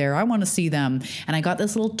to be there. I want to see them. And I got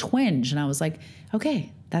this little twinge and I was like,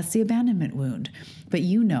 okay, that's the abandonment wound. But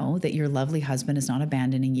you know that your lovely husband is not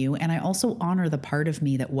abandoning you. And I also honor the part of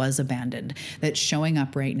me that was abandoned, that's showing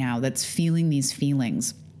up right now, that's feeling these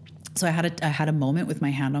feelings. So I had a moment with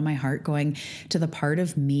my hand on my heart going to the part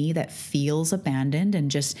of me that feels abandoned and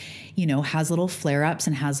just, has little flare-ups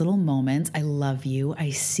and has little moments. I love you.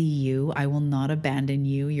 I see you. I will not abandon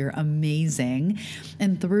you. You're amazing.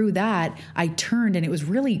 And through that, I turned, and it was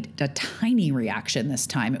really a tiny reaction this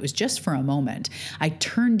time. It was just for a moment. I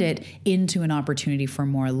turned it into an opportunity for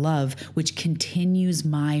more love, which continues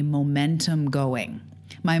my momentum going.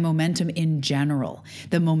 My momentum in general,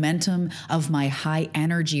 the momentum of my high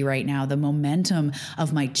energy right now, the momentum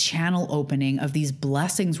of my channel opening, of these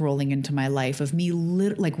blessings rolling into my life, of me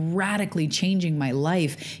radically changing my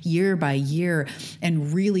life year by year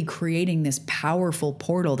and really creating this powerful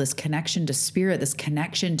portal, this connection to spirit, this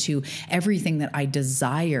connection to everything that I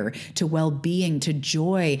desire, to well-being, to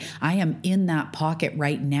joy. I am in that pocket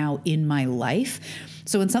right now in my life.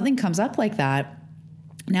 So when something comes up like that,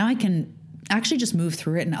 now I can actually just move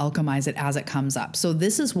through it and alchemize it as it comes up. So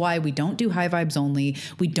this is why we don't do high vibes only.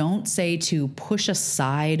 We don't say to push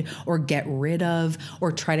aside or get rid of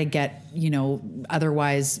or try to get,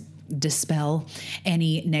 otherwise dispel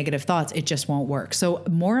any negative thoughts. It just won't work. So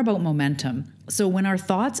more about momentum. So when our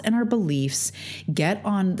thoughts and our beliefs get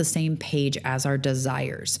on the same page as our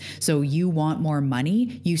desires, so you want more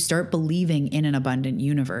money, you start believing in an abundant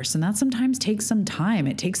universe. And that sometimes takes some time.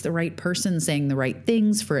 It takes the right person saying the right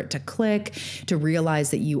things for it to click, to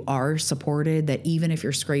realize that you are supported, that even if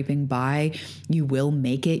you're scraping by, you will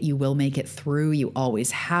make it. You will make it through. You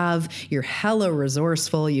always have. You're hella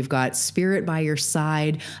resourceful. You've got spirit by your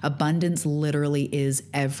side. Abundance literally is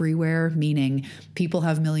everywhere, meaning people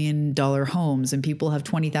have $1 million homes and people have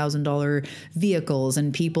 $20,000 vehicles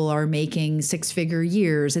and people are making 6-figure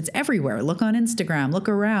years. It's everywhere. Look on Instagram, look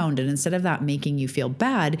around. And instead of that making you feel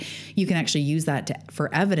bad, you can actually use that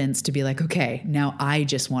for evidence to be like, okay, now I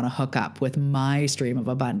just want to hook up with my stream of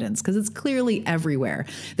abundance because it's clearly everywhere.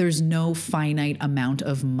 There's no finite amount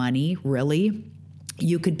of money, really.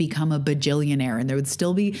 You could become a bajillionaire and there would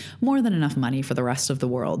still be more than enough money for the rest of the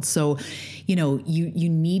world. So, you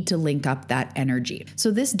need to link up that energy.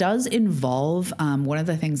 So this does involve one of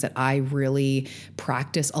the things that I really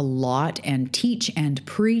practice a lot and teach and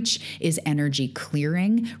preach is energy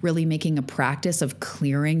clearing, really making a practice of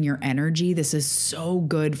clearing your energy. This is so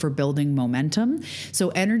good for building momentum. So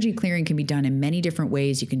energy clearing can be done in many different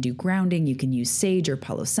ways. You can do grounding, you can use sage or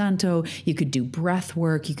Palo Santo, you could do breath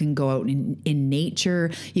work, you can go out in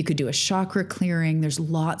nature, you could do a chakra clearing. There's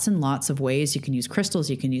lots and lots of ways. You can use crystals,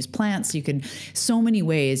 you can use plants, so many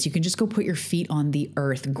ways. You can just go put your feet on the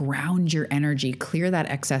earth, ground your energy, clear that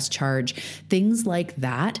excess charge. Things like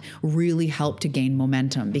that really help to gain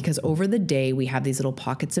momentum because over the day, we have these little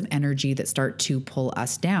pockets of energy that start to pull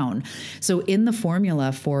us down. So in the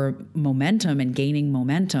formula for momentum and gaining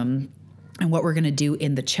momentum, and what we're going to do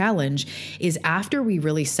in the challenge is after we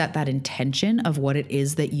really set that intention of what it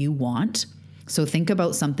is that you want. So think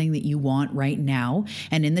about something that you want right now.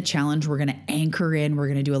 And in the challenge, we're going to anchor in. We're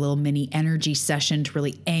going to do a little mini energy session to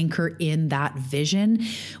really anchor in that vision.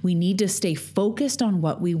 We need to stay focused on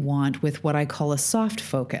what we want with what I call a soft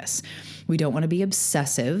focus. We don't want to be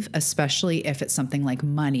obsessive, especially if it's something like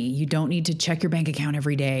money. You don't need to check your bank account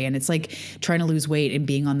every day. And it's like trying to lose weight and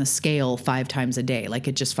being on the scale 5 times a day. Like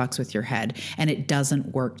it just fucks with your head and it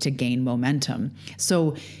doesn't work to gain momentum.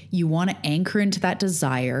 So you want to anchor into that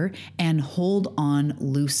desire and hold hold on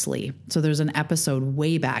loosely. So there's an episode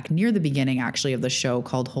way back near the beginning actually of the show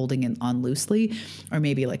called Holding on Loosely, or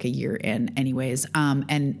maybe like a year in anyways.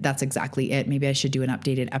 And that's exactly it. Maybe I should do an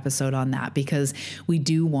updated episode on that, because we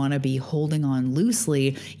do want to be holding on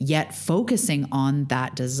loosely, yet focusing on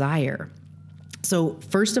that desire. So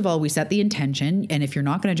first of all, we set the intention. And if you're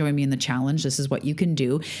not going to join me in the challenge, this is what you can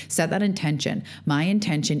do. Set that intention. My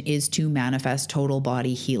intention is to manifest total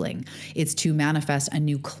body healing. It's to manifest a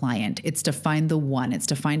new client. It's to find the one. It's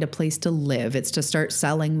to find a place to live. It's to start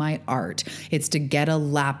selling my art. It's to get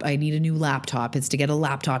I need a new laptop. It's to get a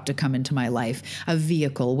laptop to come into my life, a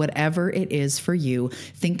vehicle, whatever it is for you.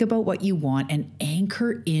 Think about what you want and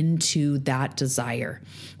anchor into that desire.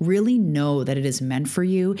 Really know that it is meant for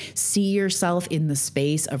you. See yourself in the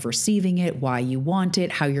space of receiving it, why you want it,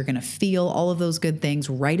 how you're going to feel, all of those good things.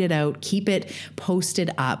 Write it out, keep it posted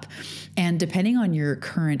up. And depending on your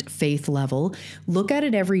current faith level, look at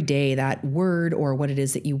it every day, that word or what it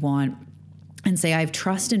is that you want, and say, I have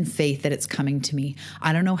trust and faith that it's coming to me.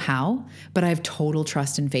 I don't know how, but I have total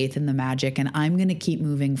trust and faith in the magic, and I'm going to keep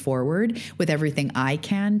moving forward with everything I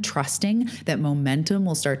can, trusting that momentum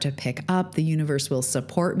will start to pick up, the universe will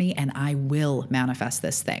support me, and I will manifest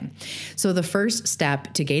this thing. So the first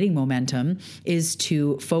step to gaining momentum is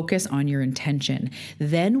to focus on your intention.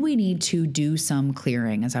 Then we need to do some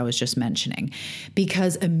clearing, as I was just mentioning,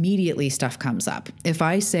 because immediately stuff comes up. If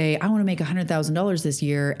I say, I want to make $100,000 this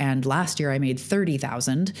year, and last year I made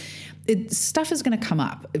 30,000, stuff is going to come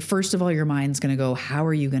up. First of all, your mind's going to go, how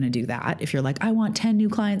are you going to do that? If you're like, I want 10 new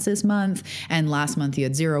clients this month, and last month you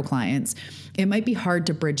had 0 clients, it might be hard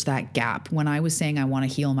to bridge that gap. When I was saying I want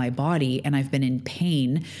to heal my body, and I've been in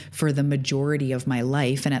pain for the majority of my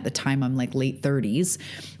life, and at the time I'm like late 30s,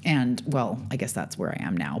 and well, I guess that's where I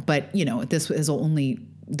am now. But this is only,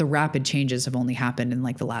 the rapid changes have only happened in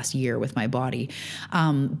like the last year with my body.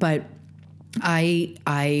 But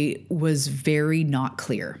I was very not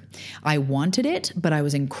clear. I wanted it, but I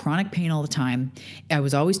was in chronic pain all the time. I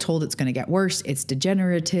was always told it's going to get worse. It's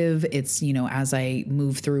degenerative. It's, as I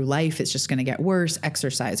move through life, it's just going to get worse.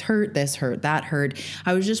 Exercise hurt, this hurt, that hurt.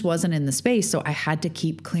 I just wasn't in the space. So I had to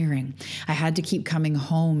keep clearing. I had to keep coming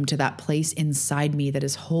home to that place inside me that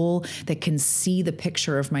is whole, that can see the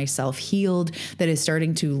picture of myself healed, that is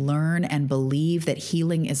starting to learn and believe that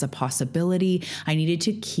healing is a possibility. I needed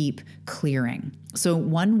to keep clearing. So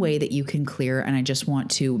one way that you can clear, and I just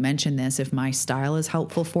want to mention this if my style is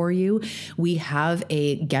helpful for you, we have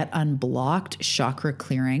a Get Unblocked chakra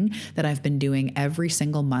clearing that I've been doing every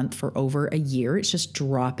single month for over a year. It's just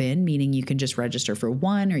drop in, meaning you can just register for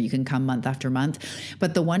one, or you can come month after month.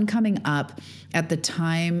 But the one coming up at the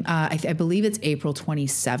time, I believe it's April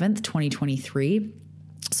 27th, 2023.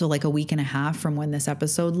 So like a week and a half from when this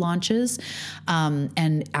episode launches.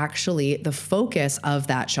 And actually the focus of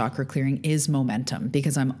that chakra clearing is momentum,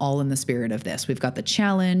 because I'm all in the spirit of this. We've got the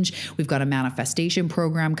challenge. We've got a manifestation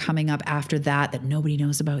program coming up after that nobody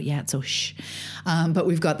knows about yet. So shh. But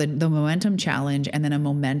we've got the momentum challenge and then a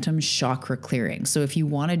momentum chakra clearing. So if you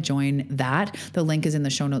want to join that, the link is in the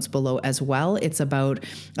show notes below as well. It's about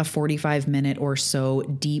a 45-minute or so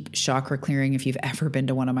deep chakra clearing. If you've ever been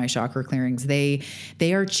to one of my chakra clearings, they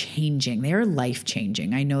are changing. They are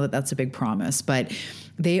life-changing. I know that that's a big promise, but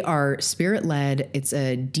they are spirit-led. It's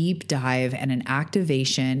a deep dive and an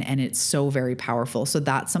activation, and it's so very powerful. So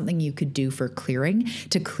that's something you could do for clearing,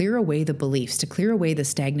 to clear away the beliefs, to clear away the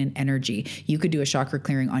stagnant energy. You could do a chakra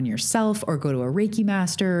clearing on yourself, or go to a Reiki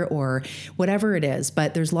master, or whatever it is,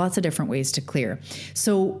 but there's lots of different ways to clear.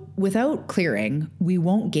 So without clearing, we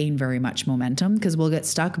won't gain very much momentum, because we'll get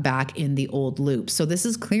stuck back in the old loop. So this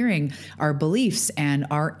is clearing our beliefs and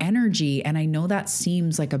our energy. And I know that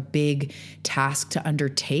seems like a big task to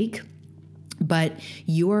undertake, but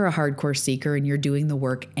you are a hardcore seeker and you're doing the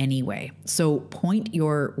work anyway. So point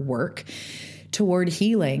your work toward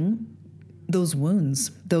healing those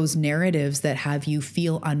wounds, those narratives that have you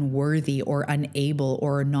feel unworthy or unable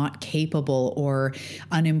or not capable or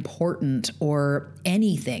unimportant, or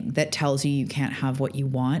anything that tells you you can't have what you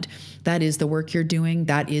want. That is the work you're doing.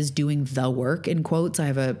 That is doing the work, in quotes. I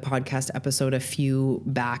have a podcast episode a few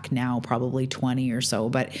back now, probably 20 or so,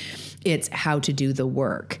 but it's how to do the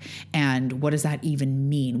work. And what does that even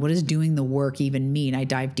mean? What does doing the work even mean? I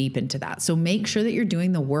dive deep into that. So make sure that you're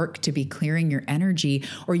doing the work to be clearing your energy,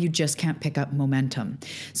 or you just can't pick up momentum.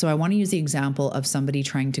 So I want to use the example of somebody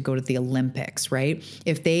trying to go to the Olympics, right?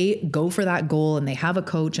 If they go for that goal and they have a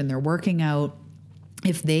coach and they're working out,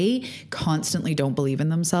 if they constantly don't believe in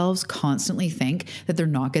themselves, constantly think that they're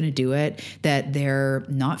not going to do it, that they're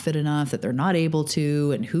not fit enough, that they're not able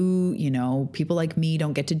to, and people like me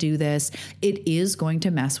don't get to do this, it is going to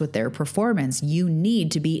mess with their performance. You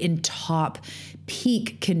need to be in top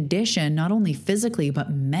peak condition, not only physically, but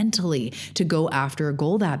mentally, to go after a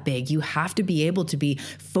goal that big. You have to be able to be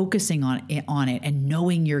focusing on it and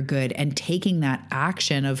knowing you're good and taking that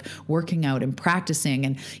action of working out and practicing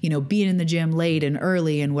and, being in the gym late and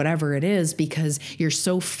early and whatever it is, because you're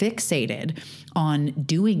so fixated on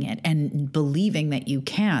doing it and believing that you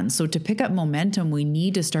can. So to pick up momentum, we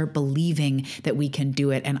need to start believing that we can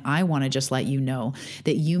do it. And I want to just let you know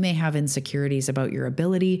that you may have insecurities about your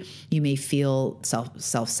ability. You may feel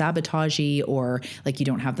self-sabotagey, or like you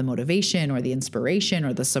don't have the motivation or the inspiration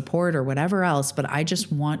or the support or whatever else. But I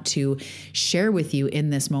just want to share with you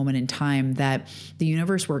in this moment in time that the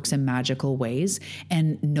universe works in magical ways,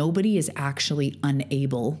 and nobody is actually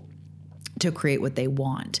unable to create what they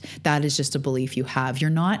want. That is just a belief you have.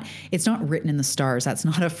 It's not written in the stars. That's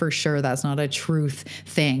not a for sure. That's not a truth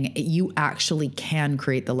thing. You actually can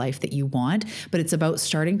create the life that you want, but it's about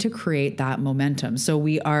starting to create that momentum. So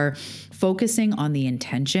we are focusing on the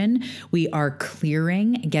intention. We are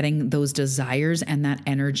clearing, getting those desires and that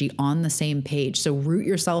energy on the same page. So root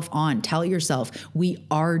yourself on, tell yourself, we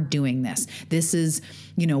are doing this. This is,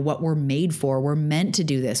 what we're made for. We're meant to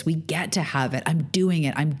do this. We get to have it. I'm doing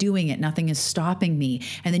it. Nothing is stopping me.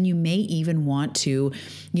 And then you may even want to,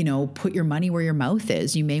 put your money where your mouth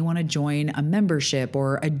is. You may want to join a membership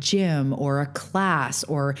or a gym or a class,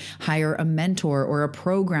 or hire a mentor or a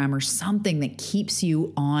program or something that keeps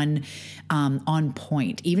you on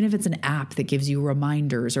point, even if it's an app that gives you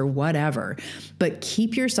reminders or whatever. But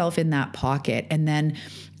keep yourself in that pocket. And then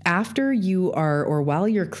after you are, or while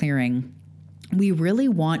you're clearing, we really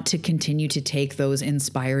want to continue to take those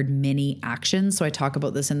inspired mini actions. So I talk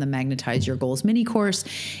about this in the Magnetize Your Goals mini course.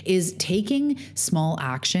 Is taking small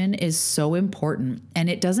action is so important, and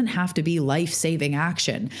it doesn't have to be life-saving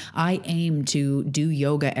action. I aim to do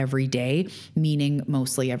yoga every day, meaning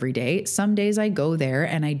mostly every day. Some days I go there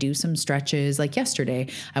and I do some stretches. Like yesterday,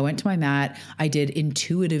 I went to my mat. I did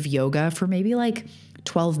intuitive yoga for maybe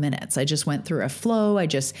 12 minutes. I just went through a flow. I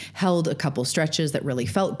just held a couple stretches that really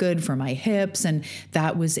felt good for my hips. And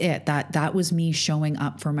that was it. That was me showing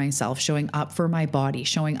up for myself, showing up for my body,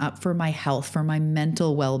 showing up for my health, for my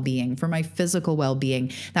mental well-being, for my physical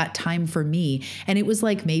well-being, that time for me. And it was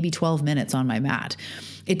maybe 12 minutes on my mat.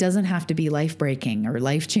 It doesn't have to be life-breaking or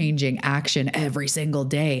life-changing action every single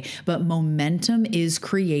day, but momentum is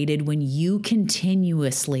created when you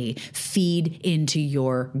continuously feed into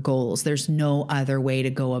your goals. There's no other way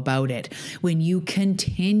to go about it. When you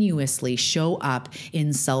continuously show up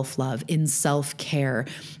in self-love, in self-care,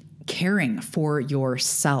 caring for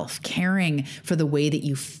yourself, caring for the way that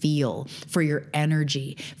you feel, for your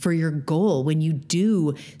energy, for your goal, when you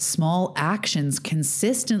do small actions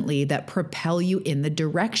consistently that propel you in the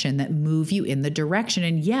direction, that move you in the direction.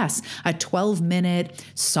 And yes, a 12-minute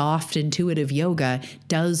soft intuitive yoga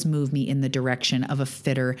does move me in the direction of a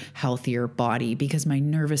fitter, healthier body, because my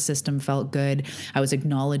nervous system felt good. I was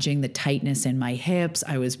acknowledging the tightness in my hips.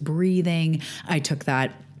 I was breathing. I took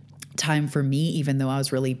that time for me, even though I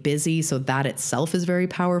was really busy. So that itself is very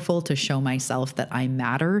powerful, to show myself that I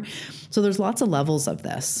matter. So there's lots of levels of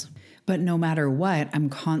this. But no matter what, I'm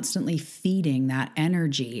constantly feeding that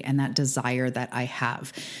energy and that desire that I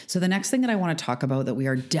have. So the next thing that I want to talk about that we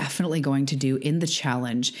are definitely going to do in the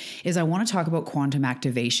challenge is I want to talk about quantum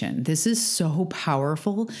activation. This is so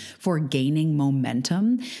powerful for gaining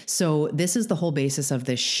momentum. So this is the whole basis of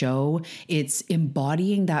this show. It's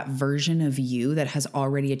embodying that version of you that has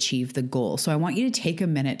already achieved the goal. So I want you to take a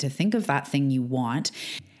minute to think of that thing you want,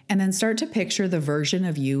 and then start to picture the version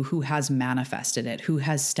of you who has manifested it, who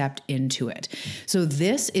has stepped into it. So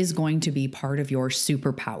this is going to be part of your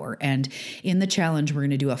superpower. And in the challenge, we're going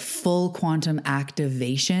to do a full quantum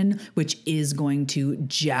activation, which is going to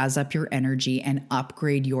jazz up your energy and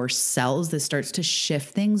upgrade your cells. This starts to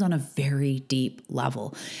shift things on a very deep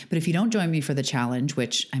level. But if you don't join me for the challenge,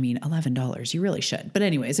 which $11, you really should. But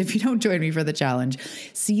anyways, if you don't join me for the challenge,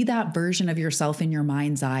 see that version of yourself in your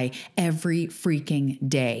mind's eye every freaking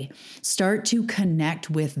day. Start to connect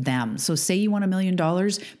with them. So say you want $1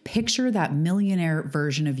 million, picture that millionaire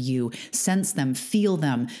version of you, sense them, feel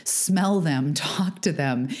them, smell them, talk to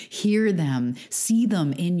them, hear them, see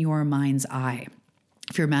them in your mind's eye.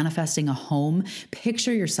 If you're manifesting a home,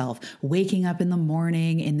 picture yourself waking up in the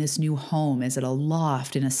morning in this new home. Is it a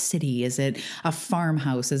loft in a city? Is it a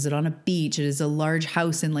farmhouse? Is it on a beach? Is it a large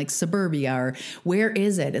house in like suburbia? Or where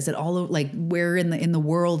is it? Is it all like where in the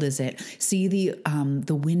world is it? See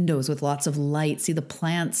the windows with lots of light. See the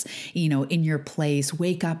plants, in your place.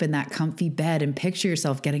 Wake up in that comfy bed and picture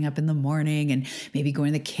yourself getting up in the morning and maybe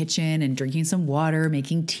going to the kitchen and drinking some water,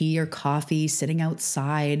 making tea or coffee, sitting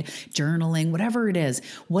outside, journaling, whatever it is.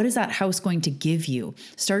 What is that house going to give you?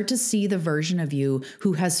 Start to see the version of you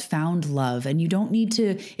who has found love. And you don't need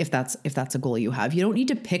to, if that's a goal you have, you don't need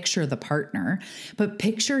to picture the partner, but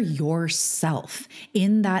picture yourself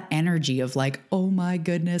in that energy of like, oh my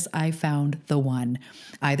goodness, I found the one.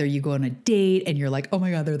 Either you go on a date and you're like, oh my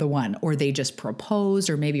God, they're the one, or they just proposed,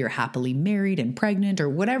 or maybe you're happily married and pregnant, or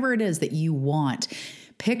whatever it is that you want.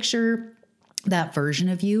 Picture that version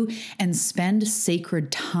of you and spend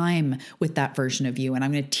sacred time with that version of you. And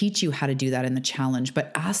I'm going to teach you how to do that in the challenge,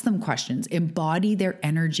 but ask them questions, embody their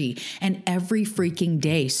energy. And every freaking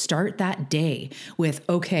day, start that day with,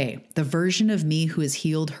 okay, the version of me who has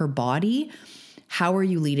healed her body, how are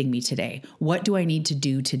you leading me today? What do I need to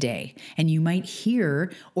do today? And you might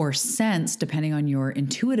hear or sense, depending on your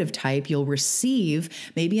intuitive type, you'll receive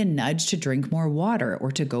maybe a nudge to drink more water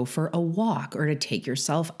or to go for a walk or to take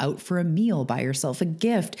yourself out for a meal, buy yourself a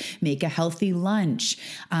gift, make a healthy lunch,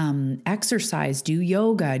 exercise, do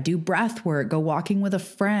yoga, do breath work, go walking with a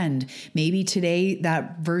friend. Maybe today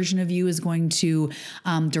that version of you is going to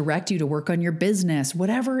direct you to work on your business,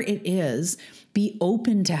 whatever it is. Be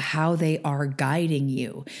open to how they are guiding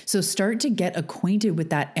you. So start to get acquainted with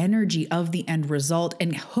that energy of the end result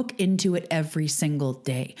and hook into it every single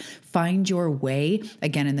day. Find your way.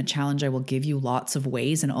 Again, in the challenge, I will give you lots of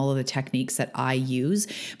ways and all of the techniques that I use,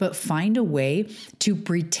 but find a way to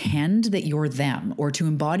pretend that you're them or to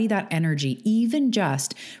embody that energy, even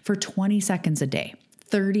just for 20 seconds a day.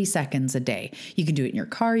 30 seconds a day. You can do it in your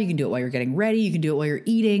car. You can do it while you're getting ready. You can do it while you're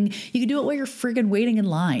eating. You can do it while you're friggin' waiting in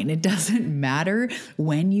line. It doesn't matter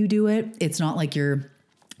when you do it. It's not like you're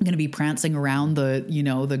going to be prancing around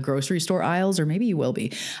the grocery store aisles, or maybe you will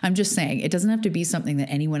be. I'm just saying it doesn't have to be something that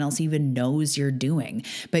anyone else even knows you're doing,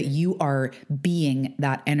 but you are being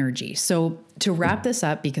that energy. So to wrap this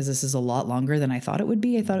up, because this is a lot longer than I thought it would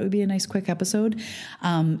be a nice quick episode.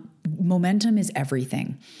 Momentum is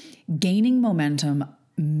everything. Gaining momentum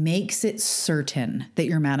makes it certain that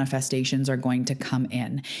your manifestations are going to come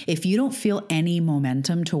in. If you don't feel any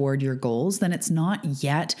momentum toward your goals, then it's not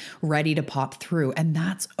yet ready to pop through. And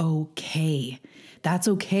that's okay. That's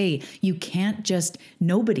okay. You can't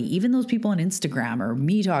nobody, even those people on Instagram or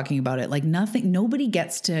me talking about it, like nobody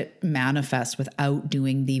gets to manifest without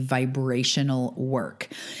doing the vibrational work.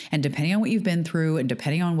 And depending on what you've been through and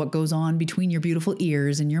depending on what goes on between your beautiful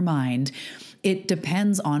ears and your mind, it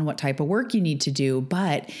depends on what type of work you need to do,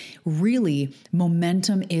 but really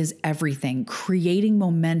momentum is everything. Creating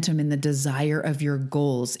momentum in the desire of your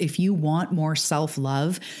goals. If you want more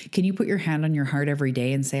self-love, can you put your hand on your heart every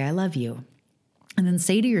day and say, I love you? And then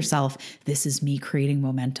say to yourself, this is me creating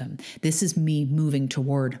momentum. This is me moving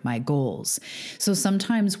toward my goals. So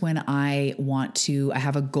sometimes when I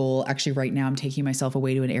have a goal, actually right now I'm taking myself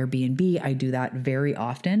away to an Airbnb. I do that very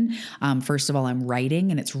often. First of all, I'm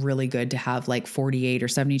writing, and it's really good to have like 48 or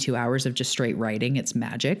 72 hours of just straight writing. It's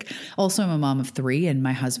magic. Also, I'm a mom of 3, and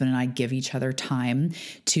my husband and I give each other time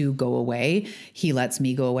to go away. He lets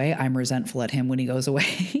me go away. I'm resentful at him when he goes away.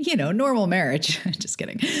 Normal marriage. Just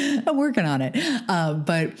kidding. I'm working on it.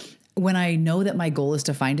 But when I know that my goal is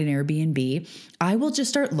to find an Airbnb, I will just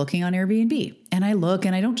start looking on Airbnb. And I look,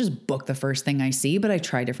 and I don't just book the first thing I see, but I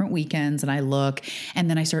try different weekends and I look, and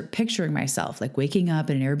then I start picturing myself like waking up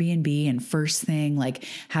in an Airbnb and first thing, like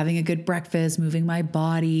having a good breakfast, moving my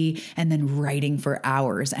body, and then writing for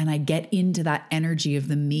hours. And I get into that energy of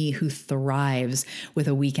the me who thrives with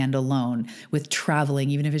a weekend alone, with traveling,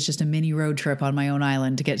 even if it's just a mini road trip on my own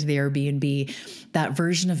island to get to the Airbnb. That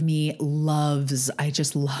version of me I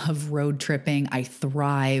just love road tripping. I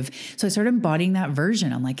thrive. So I start embodying that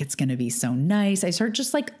version. I'm like, it's going to be so nice. I start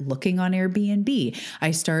just like looking on Airbnb.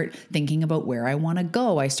 I start thinking about where I want to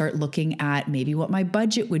go. I start looking at maybe what my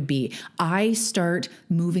budget would be. I start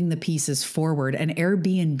moving the pieces forward. An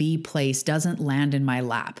Airbnb place doesn't land in my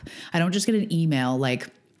lap. I don't just get an email like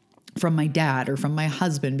from my dad or from my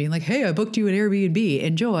husband being like, hey, I booked you an Airbnb,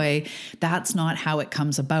 enjoy. That's not how it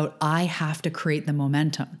comes about. I have to create the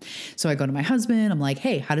momentum. So I go to my husband, I'm like,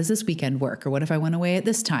 hey, how does this weekend work? Or what if I went away at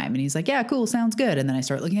this time? And he's like, yeah, cool, sounds good. And then I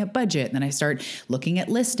start looking at budget, and then I start looking at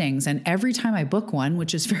listings. And every time I book one,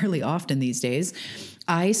 which is fairly often these days,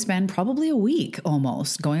 I spend probably a week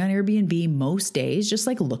almost going on Airbnb most days, just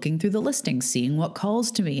like looking through the listings, seeing what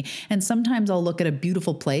calls to me. And sometimes I'll look at a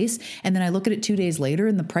beautiful place and then I look at it 2 days later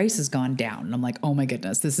and the price has gone down. And I'm like, oh my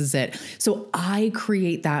goodness, this is it. So I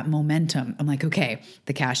create that momentum. I'm like, okay,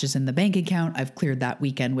 the cash is in the bank account. I've cleared that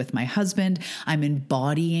weekend with my husband. I'm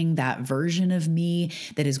embodying that version of me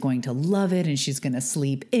that is going to love it. And she's going to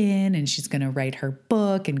sleep in and she's going to write her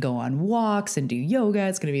book and go on walks and do yoga.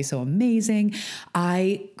 It's going to be so amazing. I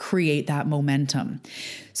create that momentum.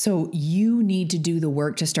 So you need to do the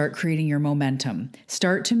work to start creating your momentum.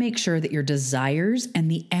 Start to make sure that your desires and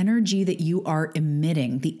the energy that you are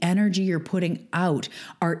emitting, the energy you're putting out,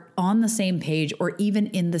 are on the same page or even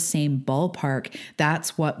in the same ballpark.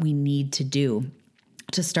 That's what we need to do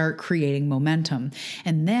to start creating momentum.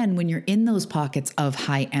 And then when you're in those pockets of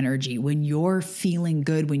high energy, when you're feeling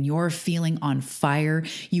good, when you're feeling on fire,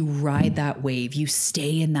 you ride that wave. You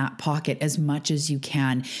stay in that pocket as much as you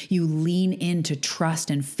can. You lean into trust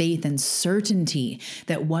and faith and certainty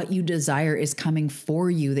that what you desire is coming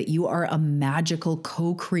for you, that you are a magical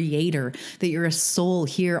co-creator, that you're a soul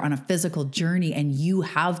here on a physical journey and you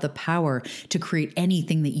have the power to create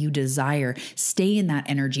anything that you desire. Stay in that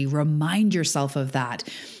energy. Remind yourself of that.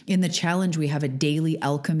 In the challenge, we have a daily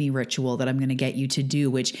alchemy ritual that I'm going to get you to do,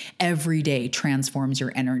 which every day transforms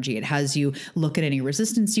your energy. It has you look at any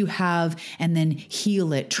resistance you have and then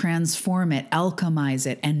heal it, transform it, alchemize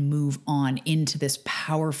it, and move on into this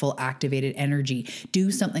powerful activated energy. Do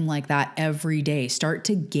something like that every day. Start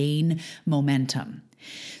to gain momentum.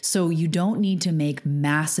 So you don't need to make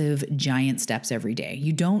massive, giant steps every day.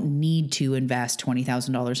 You don't need to invest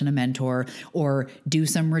 $20,000 in a mentor or do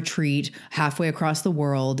some retreat halfway across the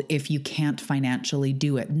world if you can't financially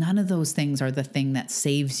do it. None of those things are the thing that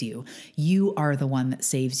saves you. You are the one that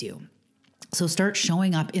saves you. So start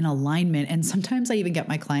showing up in alignment. And sometimes I even get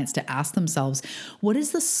my clients to ask themselves, what is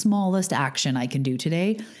the smallest action I can do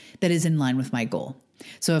today that is in line with my goal?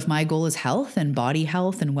 So if my goal is health and body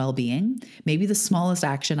health and well-being, maybe the smallest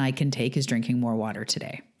action I can take is drinking more water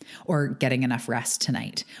today, or getting enough rest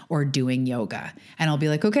tonight, or doing yoga. And I'll be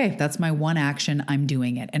like, okay, that's my one action. I'm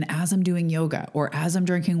doing it. And as I'm doing yoga or as I'm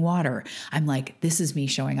drinking water, I'm like, this is me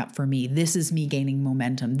showing up for me. This is me gaining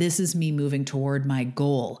momentum. This is me moving toward my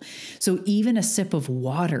goal. So even a sip of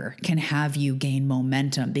water can have you gain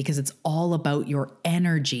momentum because it's all about your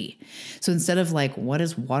energy. So instead of like, what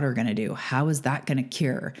is water going to do? How is that going to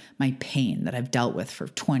cure my pain that I've dealt with for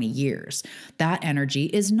 20 years? That energy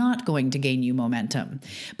is not going to gain you momentum.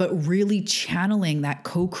 But really channeling that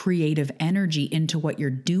co-creative energy into what you're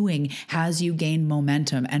doing has you gain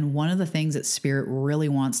momentum. And one of the things that Spirit really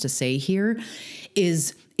wants to say here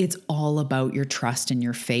is it's all about your trust and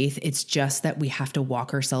your faith. It's just that we have to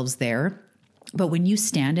walk ourselves there. But when you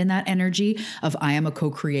stand in that energy of I am a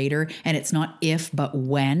co-creator, and it's not if, but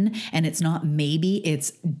when, and it's not maybe,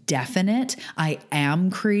 it's definite. I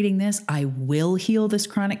am creating this. I will heal this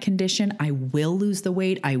chronic condition. I will lose the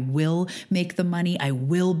weight. I will make the money. I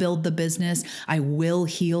will build the business. I will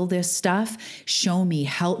heal this stuff. Show me,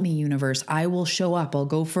 help me, universe. I will show up. I'll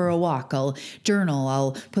go for a walk. I'll journal.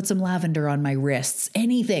 I'll put some lavender on my wrists.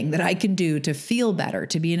 Anything that I can do to feel better,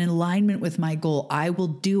 to be in alignment with my goal, I will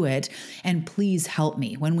do it. And please help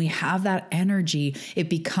me. When we have that energy, it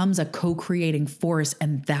becomes a co-creating force,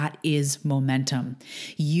 and that is momentum.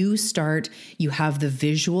 You have the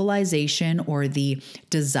visualization or the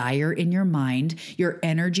desire in your mind, your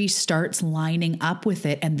energy starts lining up with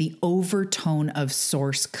it, and the overtone of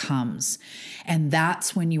source comes. And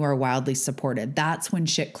that's when you are wildly supported. That's when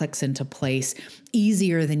shit clicks into place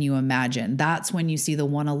easier than you imagine. That's when you see the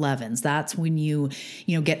 111s. That's when you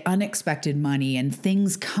get unexpected money and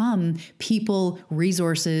things come, people,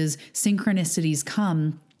 resources, synchronicities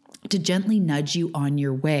come to gently nudge you on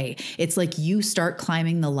your way. It's like you start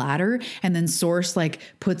climbing the ladder and then source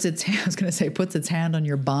puts its hand on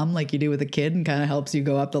your bum like you do with a kid and kind of helps you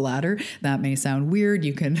go up the ladder. That may sound weird.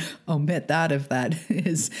 You can omit that if that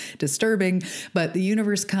is disturbing, but the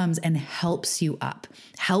universe comes and helps you up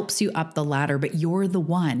the ladder. But you're the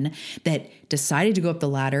one that decided to go up the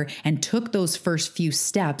ladder and took those first few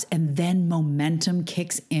steps, and then momentum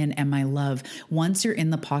kicks in. And my love, once you're in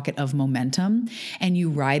the pocket of momentum and you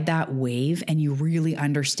ride that wave and you really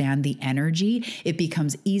understand the energy, it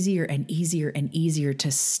becomes easier and easier and easier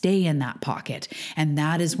to stay in that pocket. And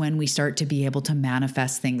that is when we start to be able to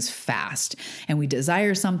manifest things fast, and we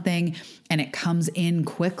desire something and it comes in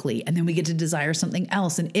quickly. And then we get to desire something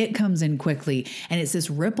else and it comes in quickly. And it's this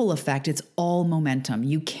ripple effect. It's all momentum.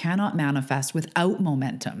 You cannot manifest without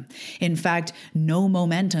momentum. In fact, no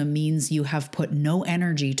momentum means you have put no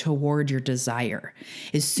energy toward your desire.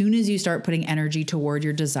 As soon as you start putting energy toward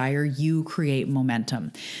your desire, you create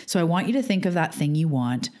momentum. So I want you to think of that thing you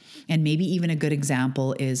want. And maybe even a good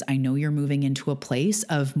example is, I know you're moving into a place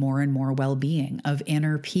of more and more well-being, of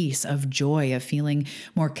inner peace, of joy, of feeling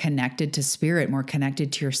more connected to spirit, more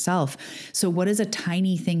connected to yourself. So what is a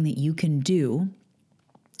tiny thing that you can do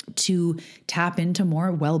to tap into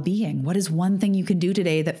more well-being? What is one thing you can do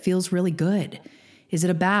today that feels really good? Is it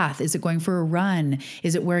a bath? Is it going for a run?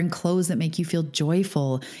 Is it wearing clothes that make you feel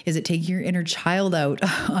joyful? Is it taking your inner child out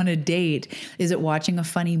on a date? Is it watching a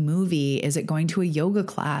funny movie? Is it going to a yoga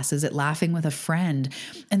class? Is it laughing with a friend?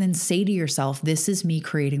 And then say to yourself, this is me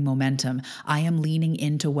creating momentum. I am leaning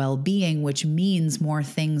into well-being, which means more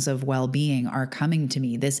things of well-being are coming to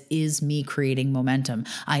me. This is me creating momentum.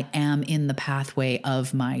 I am in the pathway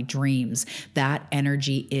of my dreams. That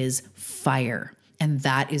energy is fire. And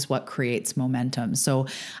that is what creates momentum. So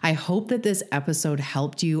I hope that this episode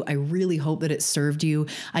helped you. I really hope that it served you.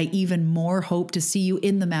 I even more hope to see you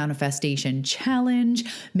in the Manifestation Challenge,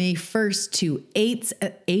 May 1st to 8th,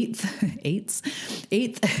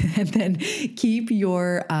 and then keep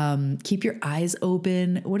your eyes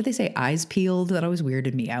open. What do they say? Eyes peeled? That always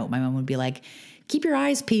weirded me out. My mom would be like, keep your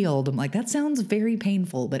eyes peeled. I'm like, that sounds very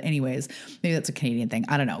painful. But anyways, maybe that's a Canadian thing.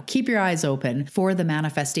 I don't know. Keep your eyes open for the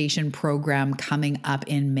manifestation program coming up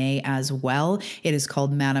in May as well. It is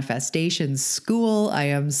called Manifestation School. I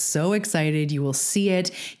am so excited. You will see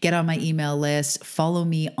it. Get on my email list. Follow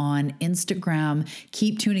me on Instagram.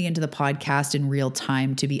 Keep tuning into the podcast in real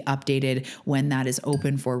time to be updated when that is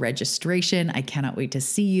open for registration. I cannot wait to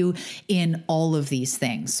see you in all of these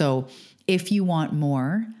things. So if you want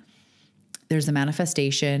more, there's the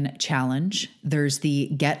Manifestation Challenge. There's the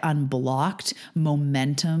Get Unblocked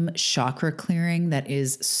Momentum Chakra Clearing that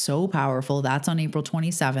is so powerful. That's on April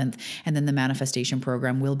 27th. And then the Manifestation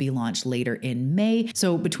Program will be launched later in May.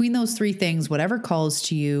 So between those three things, whatever calls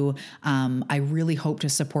to you, I really hope to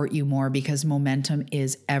support you more, because momentum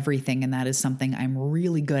is everything. And that is something I'm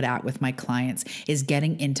really good at with my clients, is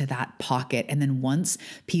getting into that pocket. And then once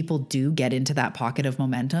people do get into that pocket of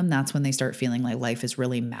momentum, that's when they start feeling like life is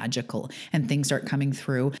really magical and things start coming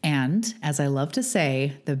through. And as I love to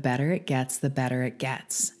say, the better it gets, the better it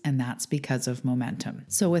gets. And that's because of momentum.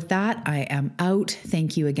 So with that, I am out.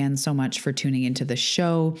 Thank you again so much for tuning into the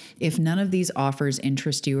show. If none of these offers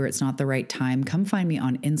interest you or it's not the right time, come find me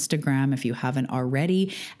on Instagram if you haven't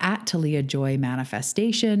already, at Talia Joy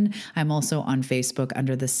Manifestation. I'm also on Facebook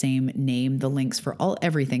under the same name. The links for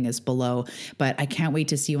everything is below, but I can't wait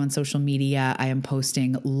to see you on social media. I am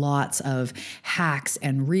posting lots of hacks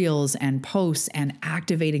and reels and posts and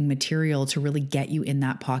activating material to really get you in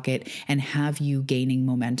that pocket and have you gaining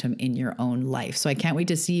momentum in your own life. So I can't wait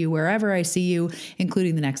to see you wherever I see you,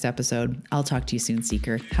 including the next episode. I'll talk to you soon,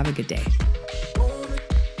 Seeker. Have a good day.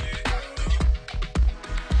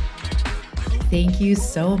 Thank you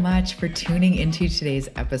so much for tuning into today's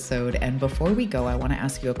episode. And before we go, I want to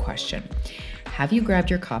ask you a question. Have you grabbed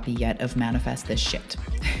your copy yet of Manifest This Shit?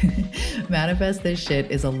 Manifest This Shit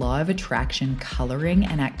is a law of attraction coloring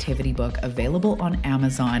and activity book available on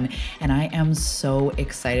Amazon, and I am so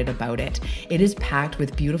excited about it. It is packed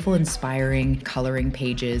with beautiful, inspiring coloring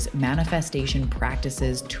pages, manifestation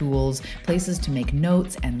practices, tools, places to make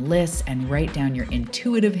notes and lists and write down your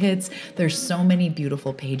intuitive hits. There's so many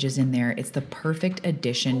beautiful pages in there. It's the perfect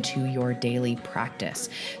addition to your daily practice.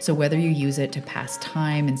 So whether you use it to pass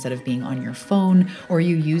time instead of being on your phone, or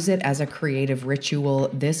you use it as a creative ritual,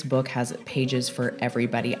 this book has pages for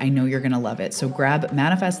everybody. I know you're going to love it. So grab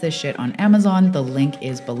Manifest This Shit on Amazon. The link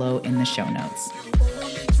is below in the show notes.